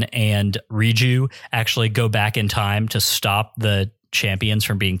 Sidon, and Riju, actually go back in time to stop the champions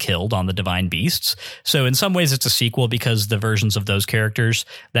from being killed on the divine beasts. So in some ways it's a sequel because the versions of those characters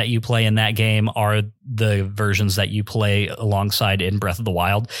that you play in that game are the versions that you play alongside in Breath of the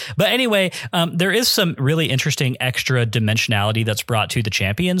Wild. But anyway, there is some really interesting extra dimensionality that's brought to the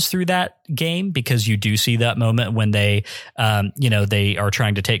champions through that game, because you do see that moment when they are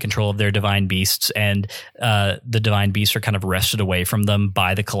trying to take control of their divine beasts, and the divine beasts are kind of wrested away from them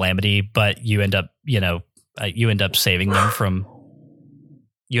by the calamity, but you end up saving them from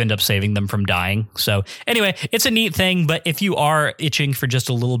you end up saving them from dying. So anyway, it's a neat thing, but if you are itching for just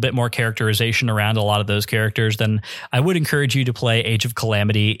a little bit more characterization around a lot of those characters, then I would encourage you to play Age of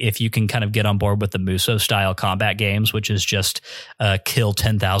Calamity if you can kind of get on board with the Muso style combat games, which is just kill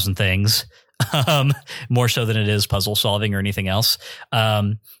 10,000 things, more so than it is puzzle solving or anything else.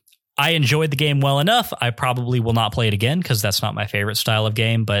 I enjoyed the game well enough. I probably will not play it again because that's not my favorite style of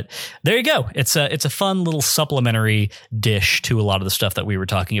game. But there you go. It's a fun little supplementary dish to a lot of the stuff that we were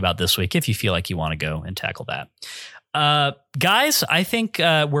talking about this week, if you feel like you want to go and tackle that. Guys, I think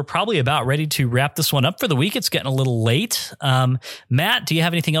we're probably about ready to wrap this one up for the week. It's getting a little late. Matt, do you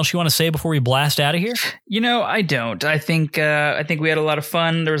have anything else you want to say before we blast out of here? I don't. I think we had a lot of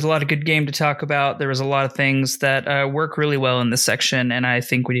fun. There was a lot of good game to talk about. There was a lot of things that work really well in this section, and I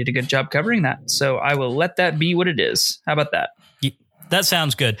think we did a good job covering that. So I will let that be what it is. How about that? That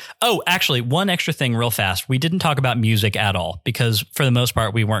sounds good. Oh, actually, one extra thing real fast. We didn't talk about music at all because for the most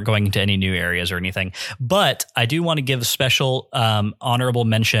part, we weren't going into any new areas or anything. But I do want to give a special honorable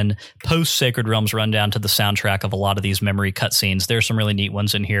mention post Sacred Realms rundown to the soundtrack of a lot of these memory cutscenes. There's some really neat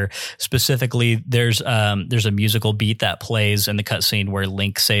ones in here. Specifically, there's a musical beat that plays in the cutscene where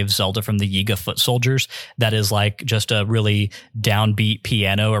Link saves Zelda from the Yiga foot soldiers. That is like just a really downbeat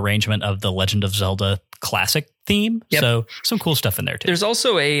piano arrangement of the Legend of Zelda classic theme. Yep. So some cool stuff in there too. There's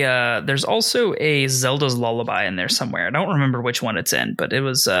also a Zelda's Lullaby in there somewhere. I don't remember which one it's in, but it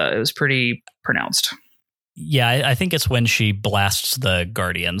was pretty pronounced. Yeah, I think it's when she blasts the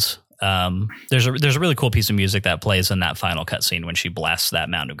Guardians. There's a really cool piece of music that plays in that final cutscene when she blasts that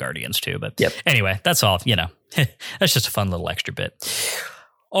mound of Guardians too. But Anyway, that's all. That's just a fun little extra bit.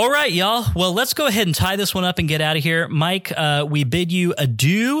 All right, y'all. Well, let's go ahead and tie this one up and get out of here. Mike, we bid you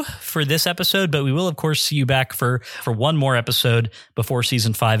adieu for this episode, but we will, of course, see you back for one more episode before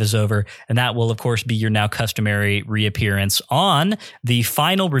season 5 is over. And that will, of course, be your now customary reappearance on the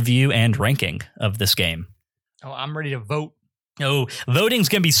final review and ranking of this game. Oh, I'm ready to vote. Oh, voting's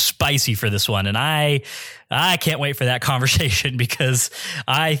going to be spicy for this one. And I can't wait for that conversation because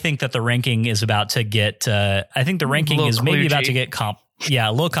I think that the ranking is about to get, maybe about to get a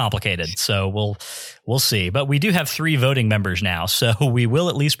little complicated. So we'll see. But we do have 3 voting members now, so we will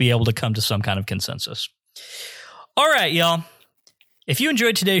at least be able to come to some kind of consensus. All right, y'all. If you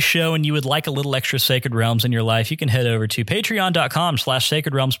enjoyed today's show and you would like a little extra Sacred Realms in your life, you can head over to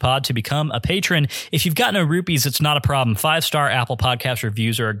patreon.com/sacredrealmspod to become a patron. If you've got no rupees, it's not a problem. 5-star Apple Podcast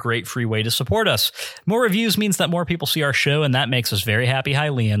reviews are a great free way to support us. More reviews means that more people see our show, and that makes us very happy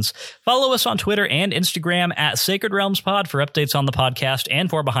Hylians. Follow us on Twitter and Instagram at Sacred Realms Pod for updates on the podcast and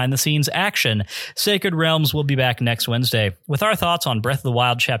for behind-the-scenes action. Sacred Realms will be back next Wednesday with our thoughts on Breath of the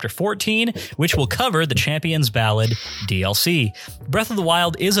Wild Chapter 14, which will cover the Champion's Ballad DLC. Breath of the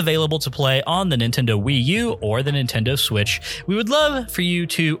Wild is available to play on the Nintendo Wii U or the Nintendo Switch. We would love for you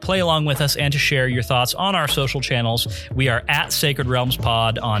to play along with us and to share your thoughts on our social channels. We are at Sacred Realms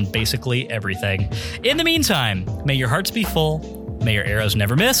Pod on basically everything. In the meantime, may your hearts be full. May your arrows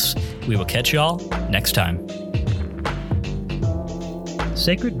never miss. We will catch y'all next time.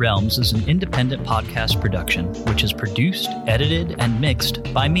 Sacred Realms is an independent podcast production, which is produced, edited, and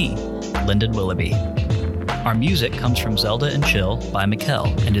mixed by me, Lyndon Willoughby. Our music comes from Zelda and Chill by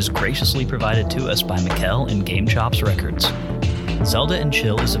Mikkel and is graciously provided to us by Mikkel and Game Chops Records. Zelda and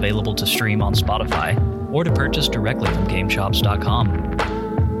Chill is available to stream on Spotify or to purchase directly from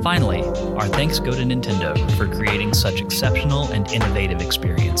GameChops.com. Finally, our thanks go to Nintendo for creating such exceptional and innovative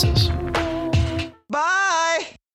experiences.